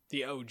don't know.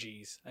 The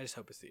OGs. I just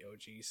hope it's the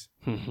OGs.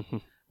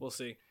 We'll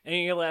see.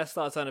 Any last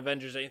thoughts on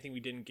Avengers? Anything we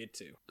didn't get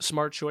to?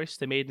 Smart choice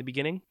they made in the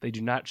beginning. They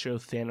do not show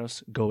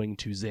Thanos going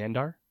to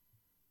Xandar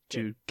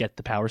to get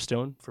the Power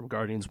Stone from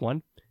Guardians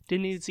 1.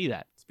 Didn't need to see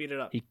that. Speed it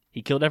up.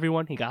 He killed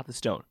everyone. He got the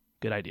stone.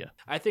 Good idea.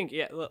 I think,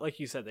 yeah,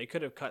 like you said, they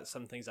could have cut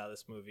some things out of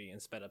this movie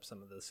and sped up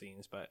some of the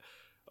scenes. But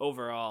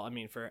overall, I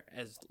mean, for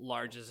as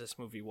large as this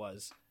movie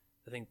was,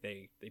 I think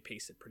they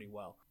paced it pretty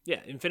well. Yeah,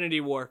 Infinity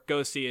War,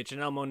 go see it.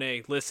 Janelle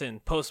Monáe, listen.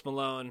 Post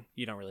Malone,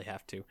 you don't really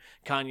have to.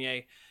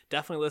 Kanye,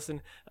 definitely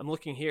listen. I'm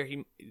looking here.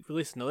 He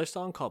released another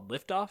song called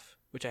Liftoff,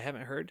 which I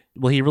haven't heard.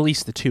 Well, he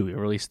released the two. He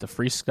released the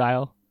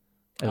Freestyle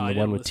and the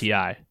one with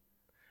T.I.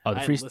 Oh, I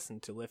haven't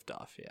listened to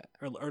Liftoff yet.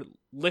 Or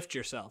Lift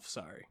Yourself,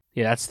 sorry.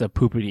 Yeah, that's the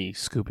Poopity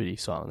Scoopity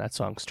song. That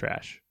song's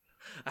trash.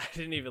 I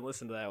didn't even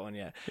listen to that one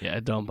yet. Yeah,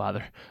 don't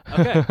bother.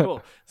 Okay,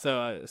 cool.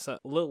 So a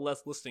little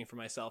less listening for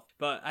myself.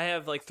 But I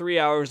have like 3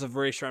 hours of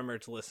Ray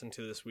Shremmer to listen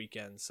to this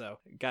weekend. So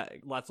got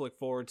lots to look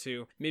forward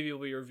to. Maybe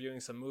we'll be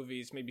reviewing some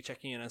movies, maybe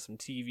checking in on some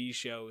TV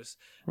shows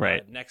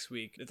next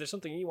week. If there's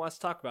something you want to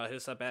talk about, hit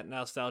us up at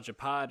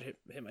NostalgiaPod.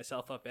 Hit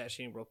myself up at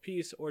Shane World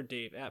Peace or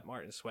Dave at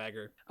Martin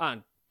Swagger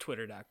on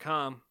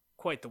Twitter.com.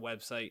 Quite the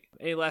website.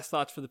 Any last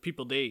thoughts for the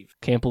people, Dave?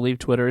 Can't believe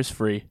Twitter is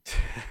free.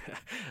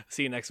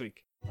 See you next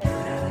week.